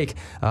spring break.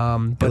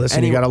 But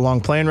listen, you got a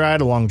long plane ride,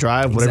 a long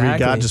drive, whatever you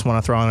got. Just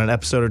want to throw on an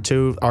episode or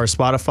two. Our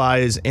Spotify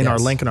is in our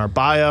link in our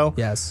bio.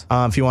 Yes.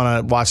 If you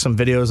want to watch some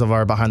videos of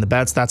our Behind the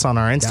Bets, that's on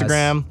our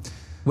Instagram. Yes.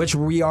 Which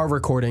we are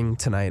recording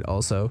tonight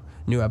also.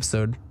 New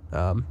episode.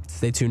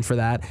 Stay tuned for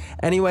that.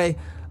 Anyway,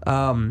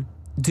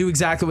 do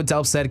exactly what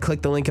Delp said.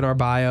 Click the link in our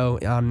bio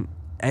on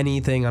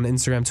anything on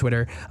Instagram,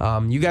 Twitter.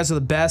 You guys are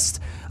the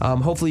best.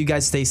 Hopefully you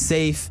guys stay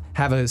safe.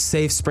 Have a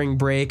safe spring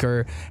break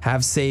or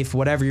have safe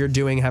whatever you're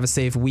doing. Have a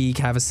safe week.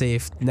 Have a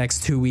safe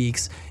next 2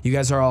 weeks. You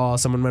guys are all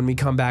awesome. And when we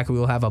come back, we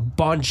will have a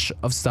bunch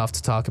of stuff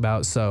to talk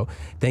about. So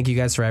thank you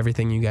guys for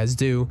everything you guys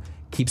do.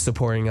 Keep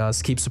supporting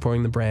us. Keep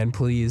supporting the brand,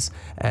 please.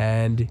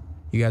 And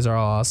you guys are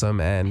all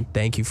awesome. And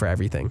thank you for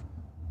everything.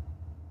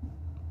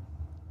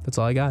 That's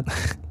all I got.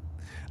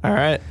 All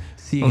right.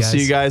 See you guys. See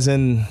you guys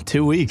in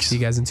 2 weeks. See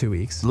you guys in 2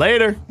 weeks.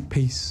 Later.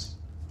 Peace.